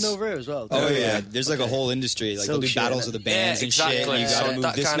that friends. happen over here as well? Oh yeah, there's like a whole industry. Like So they'll do shit, battles of the bands Yeah, and shit. exactly. And you got to So move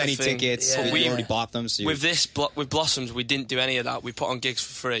that this kind of many thing. tickets. Yeah. We already bought them. So With Blossoms, we didn't do any of that. We put on gigs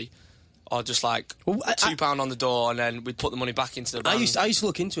for free, or just like £2 on the door, and then we'd put the money back into the band. I used to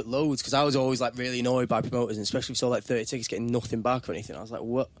look into it loads, because I was always like really annoyed by promoters, and especially if we saw like 30 tickets getting nothing back or anything. I was like,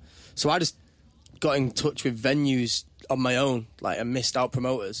 what? So I just got in touch with venues on my own, like, and missed out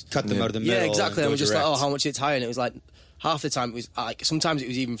promoters. cut them out of the middle. Yeah, exactly. And I go was just direct. like, how much it's higher? And it was like half the time it was like, sometimes it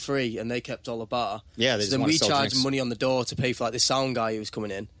was even free, and they kept all the bar. Yeah, they so just then wanna we sell charged drinks. money on the door to pay for like the sound guy who was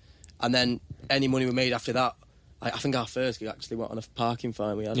coming in, and then any money we made after that. I think our first gig actually went on a parking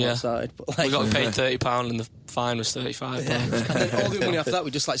fine we had when I started. But like, We got paid £30 and the fine was £35. and then all the money after that,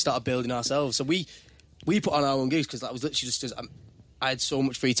 we just like started building ourselves. So we put on our own gigs, because that was literally just I had so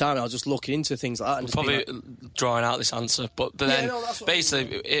much free time, and I was just looking into things like that. And just Probably being like, drawing out this answer, but then that's what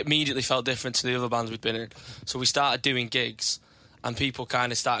basically it immediately felt different to the other bands we'd been in. So we started doing gigs, and people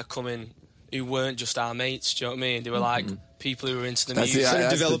kind of started coming who weren't just our mates. Do you know what I mean? They were like people who were into the music. Sort of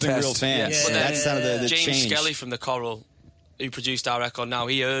that's the developing test. real fans. Yeah. But then That's kind of the James change. Skelly from the Coral, who produced our record now,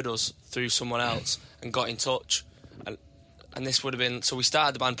 he heard us through someone else and got in touch. And this would have been... So we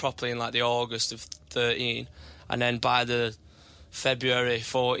started the band properly in like the August of 13, and then by the February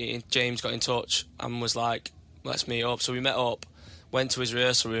 14, James got in touch and was like, let's meet up. So we met up, went to his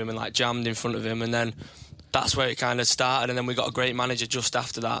rehearsal room and like jammed in front of him, and then that's where it kind of started. And then we got a great manager just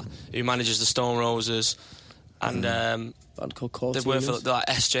after that who manages the Stone Roses, and band called Core they work for Tuners. like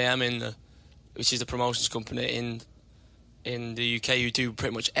SJM which is the promotions company in the UK who do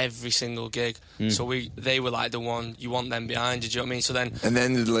pretty much every single gig. So they were like the one, you want them behind you, do you know what I mean? So then And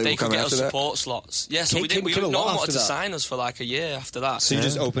then did the label they could come get after us that? support slots. Yeah, so Came- we didn't. came a No lot one wanted after to that. sign us for like a year after that. So you're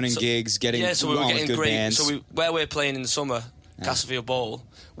just opening gigs, getting Yeah, so we were on with getting good great. bands. So where we're playing in the summer, Castlefield Bowl,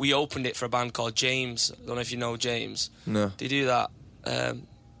 we opened it for a band called James. I don't know if you know James. No. They do that.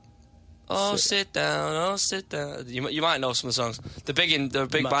 Sit down. You might know some of the songs. They're a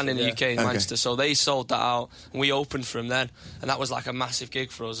big band in the UK in Manchester, so they sold that out, and we opened for them then, and that was like a massive gig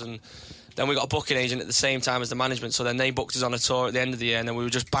for us. And then we got a booking agent at the same time as the management, so then they booked us on a tour at the end of the year, and then we were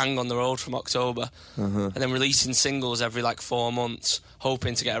just bang on the road from October, and then releasing singles every like 4 months,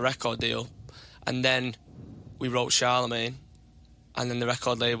 hoping to get a record deal. And then we wrote Charlemagne, and then the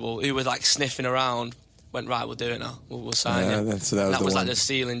record label, who were like sniffing around, went, right, we'll do it now. We'll sign Yeah, it. that was the That was like one. the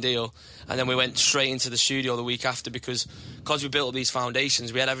stealing deal. And then we went straight into the studio the week after, because we built up these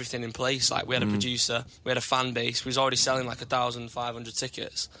foundations, we had everything in place. Like, we had a producer, we had a fan base. We was already selling like 1,500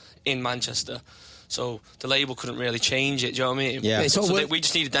 tickets in Manchester. So the label couldn't really change it, do you know what I mean? Yeah. It's all So work- we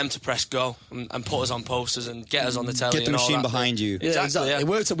just needed them to press go and put us on posters and get us on the telly. Get the and all machine that. behind you. Yeah, Exactly, yeah. It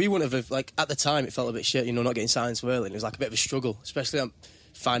worked. We wouldn't have, like, at the time, it felt a bit shit, not getting signed so early. And it was like a bit of a struggle, especially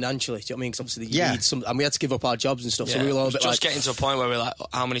financially. Do you know what I mean? Because obviously you need some, and we had to give up our jobs and stuff. So we were all a bit just like, getting to a point where we're like,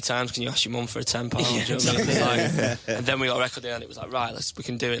 how many times can you ask your mum for a £10? Do you know what I mean? Like, and then we got a record deal, and it was like, right, we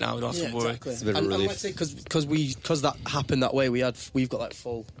can do it now. We don't have to worry. exactly. It's a bit of a and relief. like I say, because that happened that way, we've got like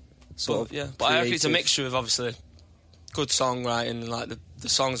full sort But, of. but I reckon it's a creative- mixture of obviously good songwriting and like the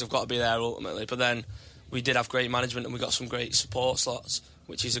songs have got to be there ultimately. But then we did have great management, and we got some great support slots,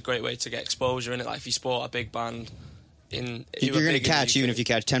 which is a great way to get exposure in it. Like if you support a big band. You're going to catch, even if you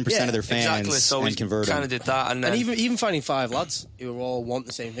catch 10% of their fans exactly. So and convert kind them. of did that, and then And even finding 5 lads who all want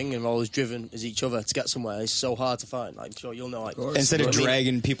the same thing and are always driven as each other to get somewhere is so hard to find. Like, sure, you'll know. Like, Instead of what I mean?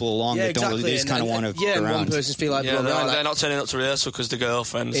 dragging people along that don't really, they just kind of want to Yeah, and around. one person's feel like, yeah, well, they're, like, they're not turning up to rehearsal because the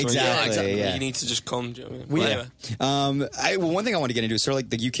girlfriend. Exactly, yeah. You need to just come. Do you know what I mean? Anyway. One thing I want to get into is sort of like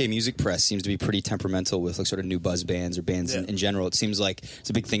the UK music press seems to be pretty temperamental with like sort of new buzz bands or bands in general. It seems like it's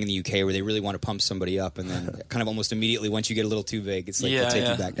a big thing in the UK where they really want to pump somebody up, and then kind of almost immediately once you get a little too big, it's like they'll take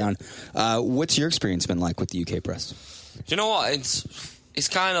you back down. What's your experience been like with the UK press? Do you know what? It's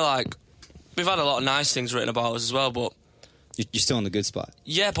kind of like we've had a lot of nice things written about us as well, but You're still in the good spot.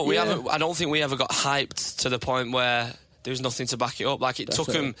 Yeah, but we haven't. I don't think we ever got hyped to the point where there was nothing to back it up. Like it took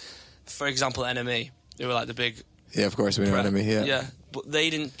them, for example, NME. They were like the big. Yeah, of course we know NME. Yeah. Yeah, but they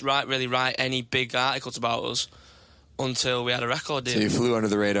didn't really write any big articles about us until we had a record deal. So you flew under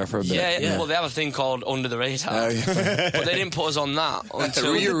the radar for a bit. Yeah. Well, they have a thing called Under the Radar, but they didn't put us on that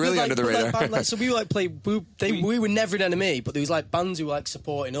until you were really like, under the radar. Like, so we were like we were never in NME, but there was like bands who were like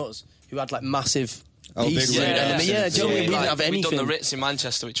supporting us who had like massive. Big pieces in radar. NME. Yeah, do you know what I mean? We didn't have We'd anything. done the Ritz in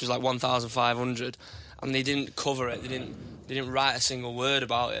Manchester, which was like 1,500, and they didn't cover it. They didn't write a single word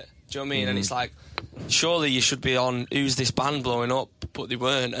about it. Do you know what I mean? And it's like, surely you should be on who's this band blowing up, but they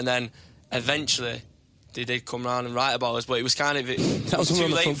weren't. And then eventually they did come round and write about us, but it was kind of it was too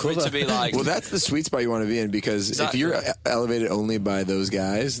late for it to be like. Well, that's the sweet spot you want to be in, because if you're elevated only by those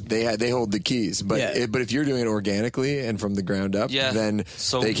guys, they hold the keys. But but if you're doing it organically and from the ground up, then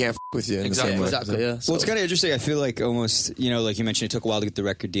they can't with you in the same way. Exactly. Yeah. Well, it's kind of interesting. I feel like almost, like you mentioned, it took a while to get the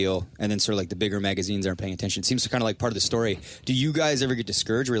record deal, and then sort of like the bigger magazines aren't paying attention. It seems kind of like part of the story. Do you guys ever get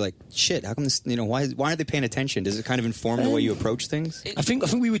discouraged? Where you're like, shit, how come this? Why aren't they paying attention? Does it kind of inform the way you approach things? I think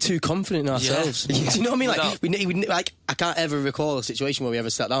we were too confident in ourselves. Do you know what I mean? Like we like I can't ever recall a situation where we ever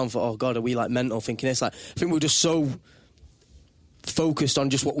sat down and thought, oh God, are we like mental thinking this? Like I think we were just so focused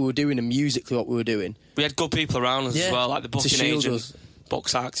on just what we were doing and musically what we were doing. We had good people around us as well, like the booking agent, us.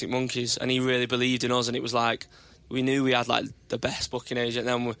 Bucks Arctic Monkeys, and he really believed in us, and it was like we knew we had like the best booking agent.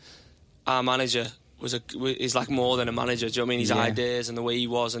 And then our manager is like more than a manager. Do you know what I mean? His ideas and the way he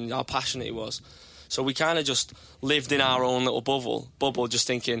was and how passionate he was. So we kind of just lived in our own little bubble, just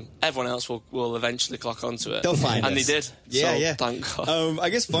thinking everyone else will eventually clock onto it. They'll find and us. they did. Yeah, so, thank God. I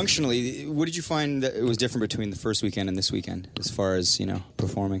guess functionally, what did you find that it was different between the first weekend and this weekend, as far as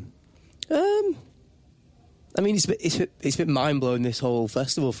performing? I mean, it's a bit mind blowing, this whole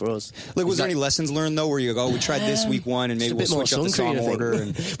festival for us. Like, was there any lessons learned though, where you go, we tried this week one, and maybe we'll switch up the song order?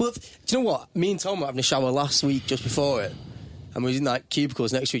 Well, do you know what? Me and Tom were having a shower last week just before it, and we was in like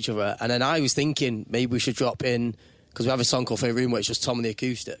cubicles next to each other, and then I was thinking maybe we should drop in, because we have a song called Favourite Room where it's just Tom and the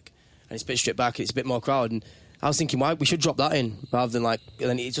acoustic, and it's a bit stripped back, it's a bit more crowd, and I was thinking, why we should drop that in rather than and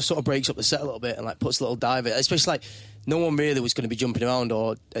then it just sort of breaks up the set a little bit and like puts a little dive in, especially like no one really was going to be jumping around,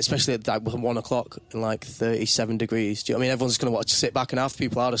 or especially at like 1 o'clock and like 37 degrees. Do you know what I mean? Everyone's going to watch to sit back, and half the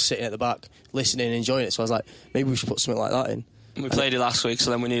people are just sitting at the back listening and enjoying it. So I was like, maybe we should put something like that in. We played it last week, so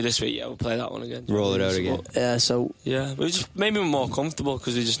then we knew this week, we'll play that one again. Roll it out again. Yeah, so... Yeah, we just maybe more comfortable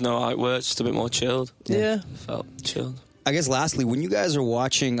because we just know how it works, just a bit more chilled. Yeah. Felt chilled. I guess lastly, when you guys are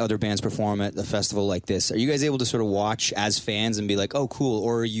watching other bands perform at a festival like this, are you guys able to sort of watch as fans and be like, oh, cool,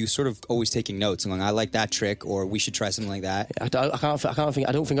 or are you sort of always taking notes and going, I like that trick, or we should try something like that? I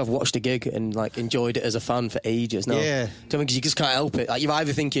don't think I've watched a gig and like enjoyed it as a fan for ages. No, yeah, because you just can't help it. Like you're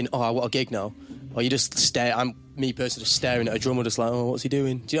either thinking, oh, I want a gig now, or you just stare. Me personally, just staring at a drummer, just like, oh, what's he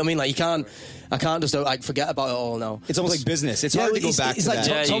doing? Do you know what I mean? Like I can't just like forget about it all now. It's almost like business. It's hard to go back to like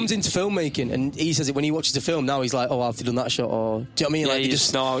that. Tom's into filmmaking, and he says it when he watches a film now. He's like, oh, I've done that shot, or do you know what I mean? Yeah, like you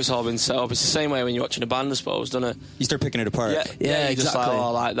just know how it's all been set up. It's the same way when you're watching a band, I suppose, don't it? You start picking it apart. Yeah, you're exactly. just like, oh, I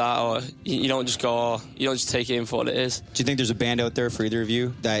like that, or you don't just go, you don't just take it in for what it is. Do you think there's a band out there for either of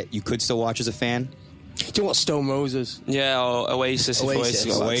you that you could still watch as a fan? Do you know what, Stone Roses? Yeah, or Oasis. Oasis.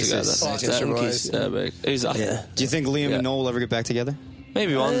 If Oasis. Who's that? Yeah. Do you think Liam and Noel will ever get back together?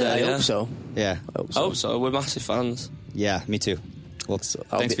 Maybe one day. I hope so. Yeah. I hope so. We're massive fans. Yeah, me too. Well,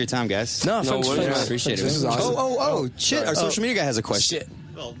 thanks for your time, guys. No, thanks. worries. Appreciate it. This is awesome. Oh, shit. Our social media guy has a question. Shit.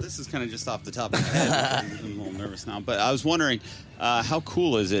 Well, this is kind of just off the top of my head. I'm a little nervous now. But I was wondering, how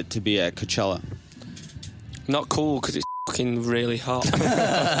cool is it to be at Coachella? Not cool because it's fucking really hot.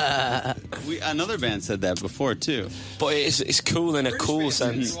 Another band said that before, too. But it's cool in a cool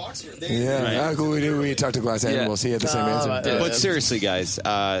sense. Yeah, Right. how cool we do. We talked to Glass Animals. He had the same answer. Right. But seriously, guys,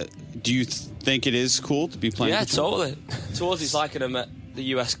 do you think it is cool to be playing? Yeah, Coachella? totally. To us, it's like the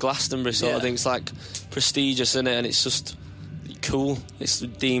US Glastonbury sort of thing. It's like prestigious, isn't it? And it's just cool. It's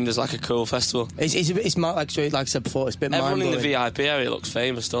deemed as like a cool festival. It's like I said before, it's a bit Everyone in the mind-blowing. VIP area looks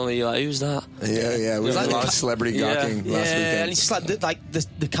famous, don't they? You're like, who's that? Yeah. We had a lot of celebrity gawking last weekend. And it's just like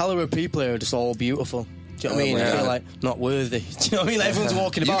the caliber of people here are just all beautiful. Do you know what I mean? yeah. I feel like not worthy. Do you know what I mean? Like, everyone's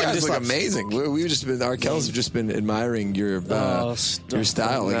walking You about. guys and just look like, amazing. We've just been, our Kels have just been admiring your style.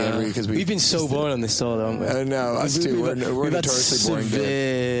 Because we've been so boring on this tour, haven't we? I know, us too. We're we've had notoriously boring.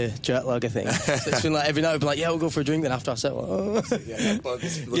 severe jet lag, I think. So it's been like every night we've been like, yeah, we'll go for a drink. Then after our set, That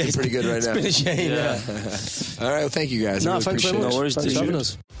bug's looking pretty good right now. it's been a shame. Yeah. All right, well, thank you guys. I No, really thanks very appreciate much. it. No worries, Thanks for dude. having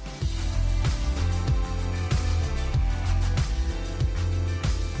us.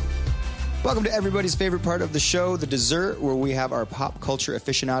 Welcome to everybody's favorite part of the show, the dessert, where we have our pop culture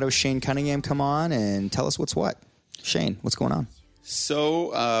aficionado Shane Cunningham come on and tell us what's what. Shane, what's going on?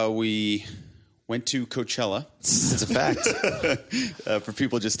 So we went to Coachella. It's a fact. For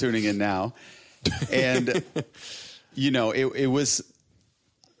people just tuning in now. And, it was,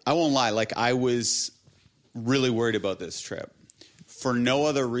 I won't lie, like I was really worried about this trip for no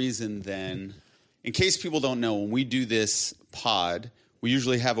other reason than, in case people don't know, when we do this pod, we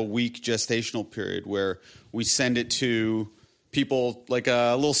usually have a week gestational period where we send it to people like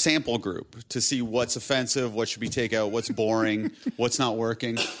a little sample group to see what's offensive, what should be taken out, what's boring, what's not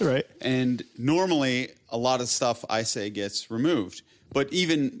working. Right. And normally a lot of stuff I say gets removed. But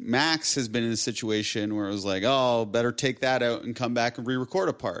even Max has been in a situation where it was like, oh, better take that out and come back and re-record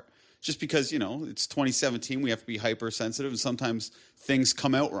a part. Just because, it's 2017, we have to be hypersensitive and sometimes things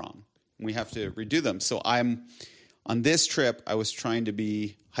come out wrong. We have to redo them. So on this trip, I was trying to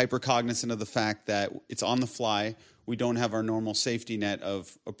be hyper cognizant of the fact that it's on the fly. We don't have our normal safety net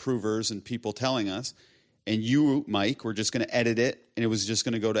of approvers and people telling us. And you, Mike, were just going to edit it, and it was just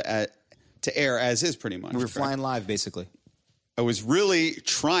going to go to air as is pretty much. We were flying live, basically. I was really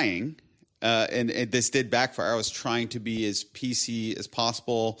trying, and this did backfire. I was trying to be as PC as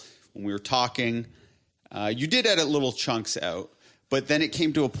possible when we were talking. You did edit little chunks out, but then it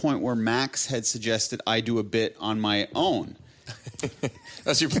came to a point where Max had suggested I do a bit on my own.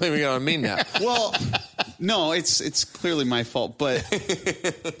 That's you're blaming it on me now. Well, no, it's clearly my fault. But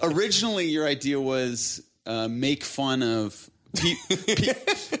originally, your idea was make fun of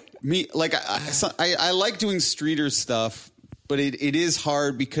me. Like I like doing streeter stuff, but it is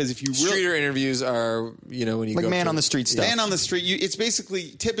hard because if you streeter interviews are when you like go man on the street stuff. Man on the street. It's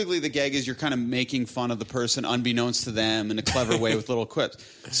basically typically the gag is you're kind of making fun of the person unbeknownst to them in a clever way with little quips.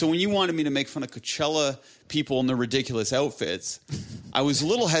 So when you wanted me to make fun of Coachella people in their ridiculous outfits, I was a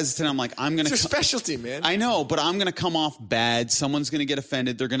little hesitant. I'm like, I'm going to... It's your specialty, man. I know, but I'm going to come off bad. Someone's going to get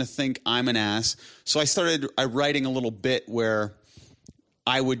offended. They're going to think I'm an ass. So I started writing a little bit where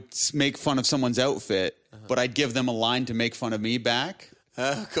I would make fun of someone's outfit, but I'd give them a line to make fun of me back.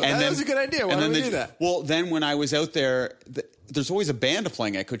 Cool. That was a good idea. Why don't we do that? Well, then when I was out there... There's always a band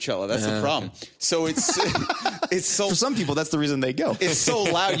playing at Coachella. That's the problem. So it's so... For some people, that's the reason they go. It's so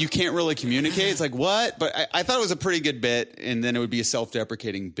loud you can't really communicate. It's like, what? But I thought it was a pretty good bit, and then it would be a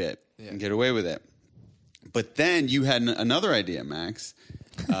self-deprecating bit and get away with it. But then you had another idea, Max.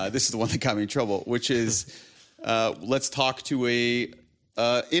 This is the one that got me in trouble, which is let's talk to a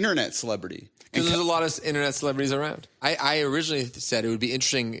internet celebrity. Because there's a lot of internet celebrities around. I originally said it would be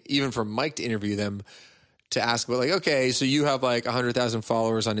interesting even for Mike to interview them, to ask about like, okay, so you have like 100,000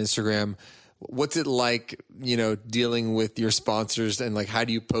 followers on Instagram. What's it like, dealing with your sponsors, and like, how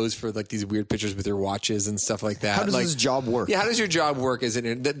do you pose for like these weird pictures with your watches and stuff like that? How does this job work? Yeah, how does your job work?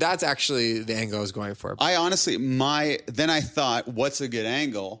 That's actually the angle I was going for. I honestly, then I thought, what's a good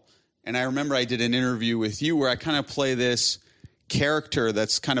angle? And I remember I did an interview with you where I kind of play this character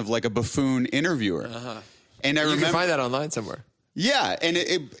that's kind of like a buffoon interviewer. And I remember, you can find that online somewhere. Yeah, and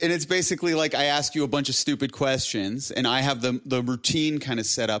it's basically like I ask you a bunch of stupid questions, and I have the routine kind of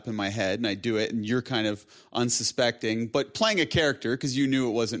set up in my head, and I do it, and you're kind of unsuspecting, but playing a character because you knew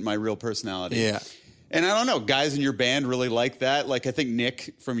it wasn't my real personality. Yeah. And I don't know, guys in your band really like that. Like I think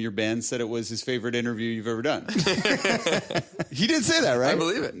Nick from your band said it was his favorite interview you've ever done. He did say that, right? I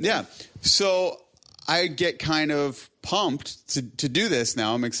believe it. Yeah. So I get kind of pumped to do this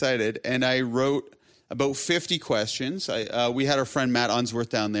now. I'm excited, and I wrote about 50 questions. We had our friend Matt Unsworth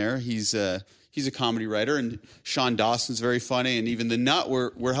down there. He's a comedy writer, and Sean Dawson's very funny, and even the Nut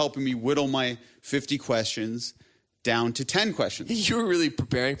were helping me whittle my 50 questions down to 10 questions. You were really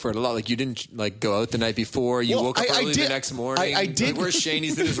preparing for it a lot. Like you didn't like go out the night before. You woke up early the next morning. I did. Like, where's Shane?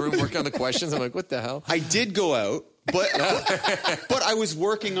 He's in his room working on the questions. I'm like, what the hell? I did go out, but I was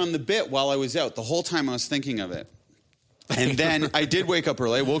working on the bit while I was out. The whole time I was thinking of it. And then I did wake up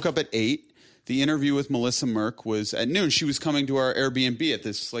early. I woke up at 8. The interview with Melissa Merck was at noon. She was coming to our Airbnb at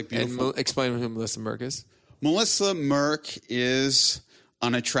this like beautiful... And explain who Melissa Merck is. Melissa Merck is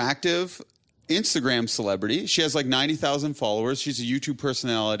an attractive Instagram celebrity. She has like 90,000 followers. She's a YouTube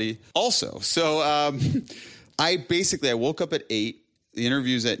personality also. So I woke up at 8. The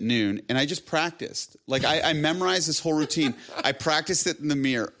interview's at noon, and I just practiced. Like, I memorized this whole routine. I practiced it in the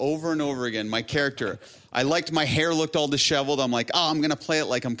mirror over and over again, my character. I liked my hair looked all disheveled. I'm like, I'm going to play it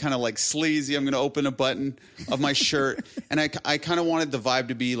like I'm kind of like sleazy. I'm going to open a button of my shirt. And I kind of wanted the vibe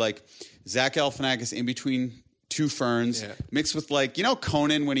to be like Zach Galifianakis in between two ferns, mixed with like,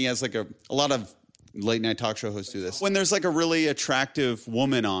 Conan when he has like a lot of late night talk show hosts do this. When there's like a really attractive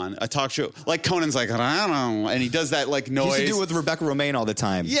woman on a talk show, like Conan's like, I don't know, and he does that like noise. He used to do it with Rebecca Romaine all the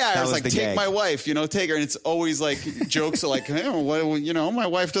time. Yeah, I was like, the take gag. my wife, take her. And it's always like jokes like, my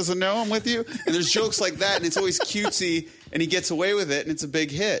wife doesn't know I'm with you. And there's jokes like that, and it's always cutesy, and he gets away with it, and it's a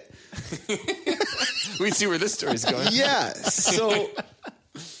big hit. We see where this story's going. Yeah, so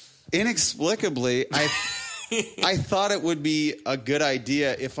inexplicably, I thought it would be a good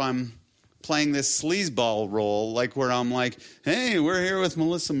idea if I'm playing this sleazeball role, like where I'm like, hey, we're here with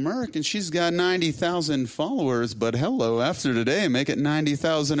Melissa Merck, and she's got 90,000 followers, but hello, after today, make it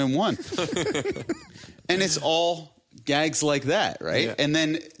 90,001. And it's all gags like that, right? Yeah. And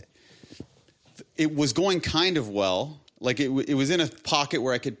then it was going kind of well. Like it was in a pocket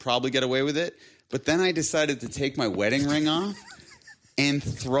where I could probably get away with it, but then I decided to take my wedding ring off and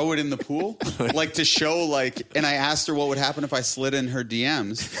throw it in the pool, like to show, like, and I asked her what would happen if I slid in her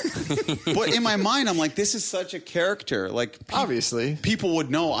DMs. But in my mind, I'm like, this is such a character. Like, obviously, people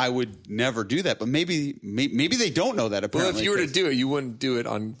would know I would never do that, but maybe they don't know that. Apparently, well, if you were to do it, you wouldn't do it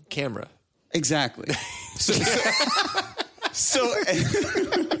on camera. Exactly. So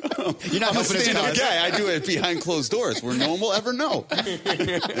You're not I'm a helping his stand-up cause. guy. I do it behind closed doors where no one will ever know.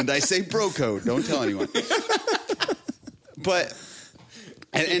 And I say bro code. Don't tell anyone. But...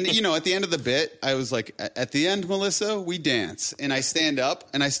 And at the end of the bit, I was like, at the end, Melissa, we dance. And I stand up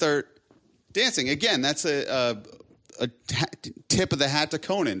and I start dancing. Again, that's a tip of the hat to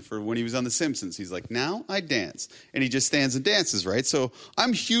Conan for when he was on The Simpsons. He's like, now I dance. And he just stands and dances, right? So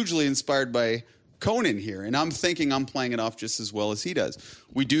I'm hugely inspired by Conan here. And I'm thinking I'm playing it off just as well as he does.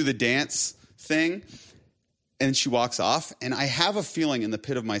 We do the dance thing, and she walks off. And I have a feeling in the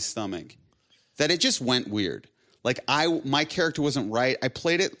pit of my stomach that it just went weird. Like my character wasn't right. I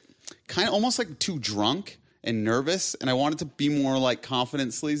played it kind of almost like too drunk and nervous, and I wanted to be more like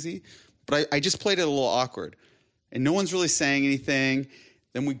confident, sleazy. But I just played it a little awkward, and no one's really saying anything.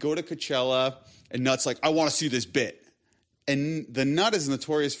 Then we go to Coachella, and Nut's like, I want to see this bit. And the Nut is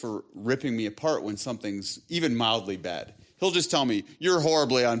notorious for ripping me apart when something's even mildly bad. He'll just tell me, you're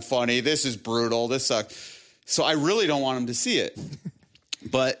horribly unfunny. This is brutal. This sucks. So I really don't want him to see it.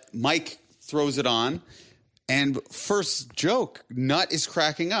 But Mike throws it on. And first joke, Nut is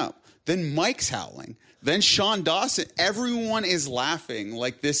cracking up. Then Mike's howling. Then Sean Dawson. Everyone is laughing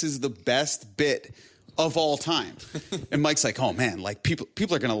like this is the best bit of all time. And Mike's like, oh man, like people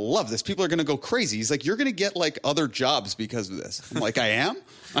are going to love this. People are going to go crazy. He's like, you're going to get like other jobs because of this. I'm like, I am?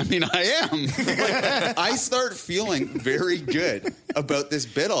 I mean, I am. Like, I start feeling very good about this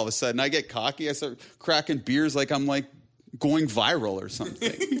bit all of a sudden. I get cocky. I start cracking beers like I'm like, going viral or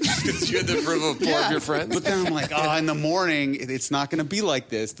something. Because you're the approval of four of your friends. But then I'm like, in the morning, it's not going to be like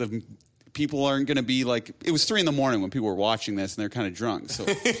this. The people aren't going to be like, it was 3 a.m. when people were watching this and they're kind of drunk.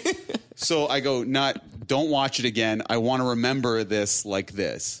 So I go, Nut, don't watch it again. I want to remember this like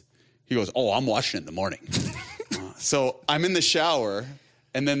this. He goes, oh, I'm watching it in the morning. So I'm in the shower,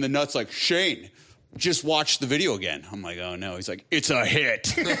 and then the Nut's like, Shane, just watch the video again. I'm like, oh no. He's like, it's a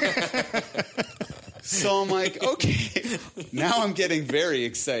hit. So I'm like, okay. Now I'm getting very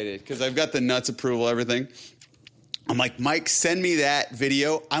excited because I've got the Nuts approval, everything. I'm like, Mike, send me that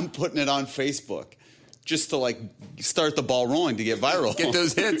video. I'm putting it on Facebook just to like start the ball rolling to get viral. Get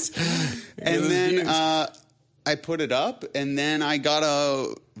those hits. And then I put it up, and then I got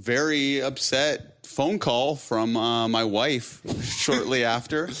a very upset phone call from my wife shortly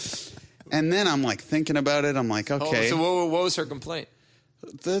after. And then I'm like thinking about it. I'm like, okay. So what was her complaint?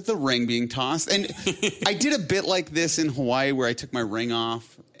 The ring being tossed. And I did a bit like this in Hawaii where I took my ring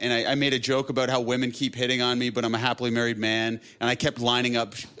off, and I made a joke about how women keep hitting on me, but I'm a happily married man. And I kept lining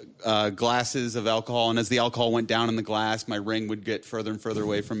up glasses of alcohol, and as the alcohol went down in the glass, my ring would get further and further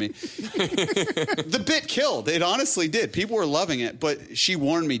away from me. The bit killed. It honestly did. People were loving it, but she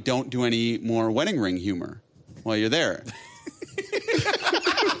warned me, don't do any more wedding ring humor while you're there.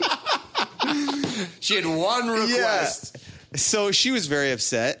 She had one request. Yeah. So she was very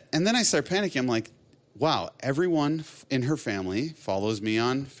upset, and then I started panicking. I'm like, wow, everyone in her family follows me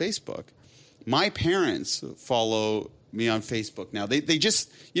on Facebook. My parents follow me on Facebook now. They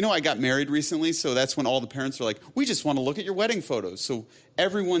just, I got married recently, so that's when all the parents are like, we just want to look at your wedding photos. So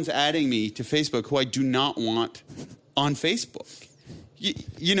everyone's adding me to Facebook who I do not want on Facebook.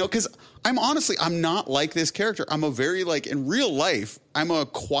 Because I'm not like this character. I'm a very, in real life, I'm a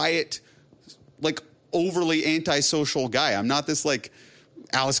quiet, overly antisocial guy. I'm not this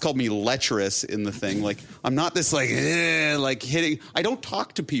Alice called me lecherous in the thing. I'm not this hitting. I don't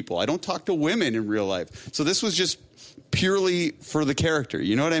talk to people. I don't talk to women in real life. So this was just purely for the character.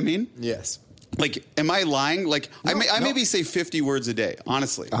 You know what I mean? Yes. Am I lying? I maybe say 50 words a day,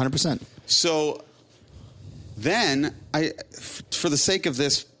 honestly. 100%. So Then for the sake of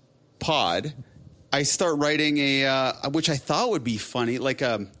this pod, I start writing which I thought would be funny, like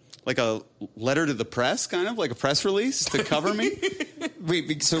a letter to the press, kind of like a press release to cover me.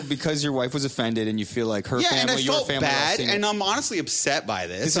 Wait, so because your wife was offended and you feel like her family, and I your felt family, bad, and I'm honestly upset by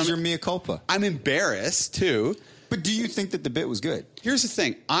this. This is your mea culpa. I'm embarrassed too. But do you think that the bit was good? Here's the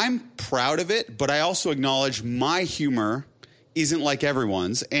thing. I'm proud of it, but I also acknowledge my humor isn't like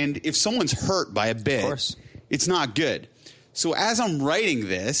everyone's. And if someone's hurt by a bit, it's not good. So as I'm writing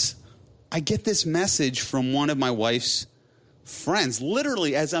this, I get this message from one of my wife's friends,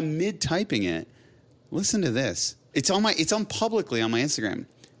 literally as I'm mid-typing it. Listen to this. It's on publicly on my Instagram.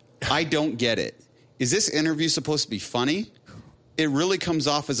 I don't get it. Is this interview supposed to be funny? It really comes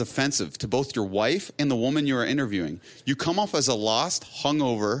off as offensive to both your wife and the woman you are interviewing. You come off as a lost,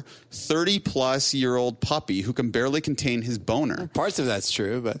 hungover, 30-plus-year-old puppy who can barely contain his boner. Parts of that's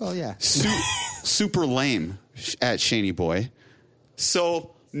true, but... Well, yeah. Super lame at Shaney Boy.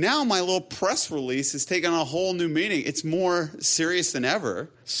 So now my little press release is taking a whole new meaning. It's more serious than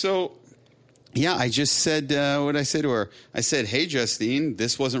ever. So... yeah, I just said, what did I say to her? I said, hey, Justine,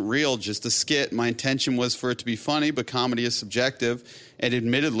 this wasn't real, just a skit. My intention was for it to be funny, but comedy is subjective. And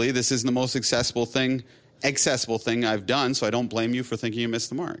admittedly, this isn't the most accessible thing I've done, so I don't blame you for thinking you missed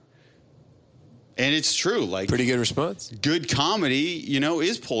the mark. And it's true. Like, pretty good response. Good comedy,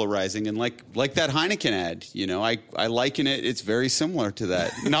 is polarizing. And like that Heineken ad, I liken it. It's very similar to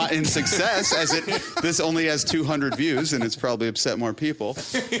that. Not in success, as this only has 200 views, and it's probably upset more people.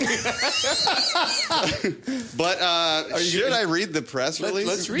 But should I read the press release?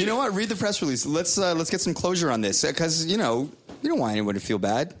 Let's read it. You know what? Read the press release. Let's get some closure on this, because, we don't want anyone to feel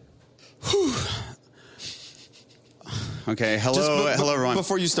bad. Whew. Okay, hello everyone.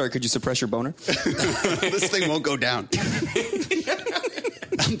 Before you start, could you suppress your boner? This thing won't go down.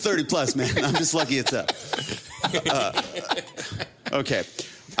 I'm 30 plus, man. I'm just lucky it's up. Okay.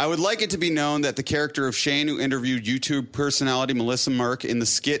 I would like it to be known that the character of Shane, who interviewed YouTube personality Melissa Merck in the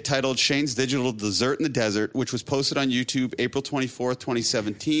skit titled Shane's Digital Dessert in the Desert, which was posted on YouTube April 24th,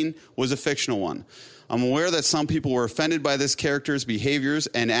 2017, was a fictional one. I'm aware that some people were offended by this character's behaviors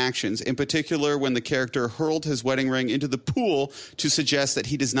and actions, in particular when the character hurled his wedding ring into the pool to suggest that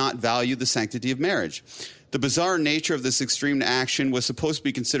he does not value the sanctity of marriage. The bizarre nature of this extreme action was supposed to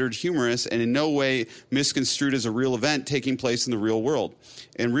be considered humorous and in no way misconstrued as a real event taking place in the real world.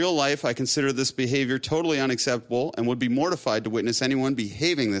 In real life, I consider this behavior totally unacceptable and would be mortified to witness anyone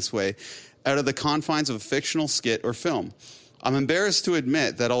behaving this way out of the confines of a fictional skit or film. I'm embarrassed to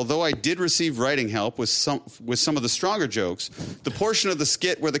admit that although I did receive writing help with some of the stronger jokes, the portion of the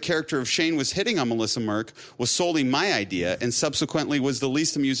skit where the character of Shane was hitting on Melissa Merck was solely my idea and subsequently was the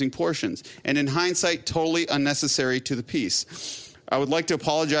least amusing portions, and in hindsight, totally unnecessary to the piece. I would like to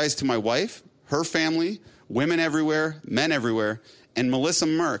apologize to my wife, her family, women everywhere, men everywhere, and Melissa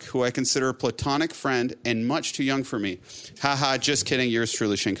Merck, who I consider a platonic friend and much too young for me. Haha, just kidding. Yours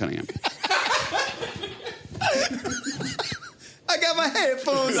truly, Shane Cunningham. I got my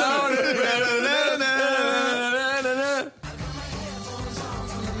headphones on.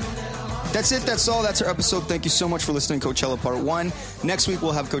 That's it. That's all. That's our episode. Thank you so much for listening to Coachella Part 1. Next week,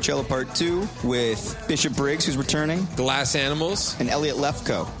 we'll have Coachella Part 2 with Bishop Briggs, who's returning. Glass Animals. And Elliot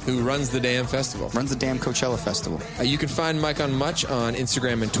Lefko. Who runs the damn festival. Runs the damn Coachella Festival. You can find Mike on Much on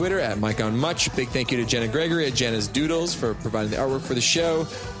Instagram and Twitter at Mike on Much. Big thank you to Jenna Gregory at Jenna's Doodles for providing the artwork for the show.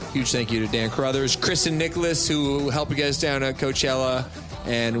 Huge thank you to Dan Carruthers, Kristen Nicholas, who helped get us down at Coachella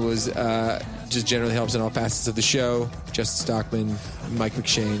and was just generally helps in all facets of the show. Justin Stockman, Mike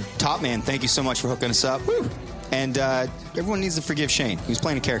McShane. Top man, thank you so much for hooking us up. Woo. And everyone needs to forgive Shane. He was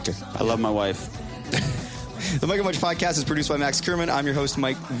playing a character. I love my wife. The Mike and Much podcast is produced by Max Kerman. I'm your host,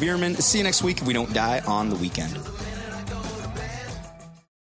 Mike Veerman. See you next week if we don't die on the weekend.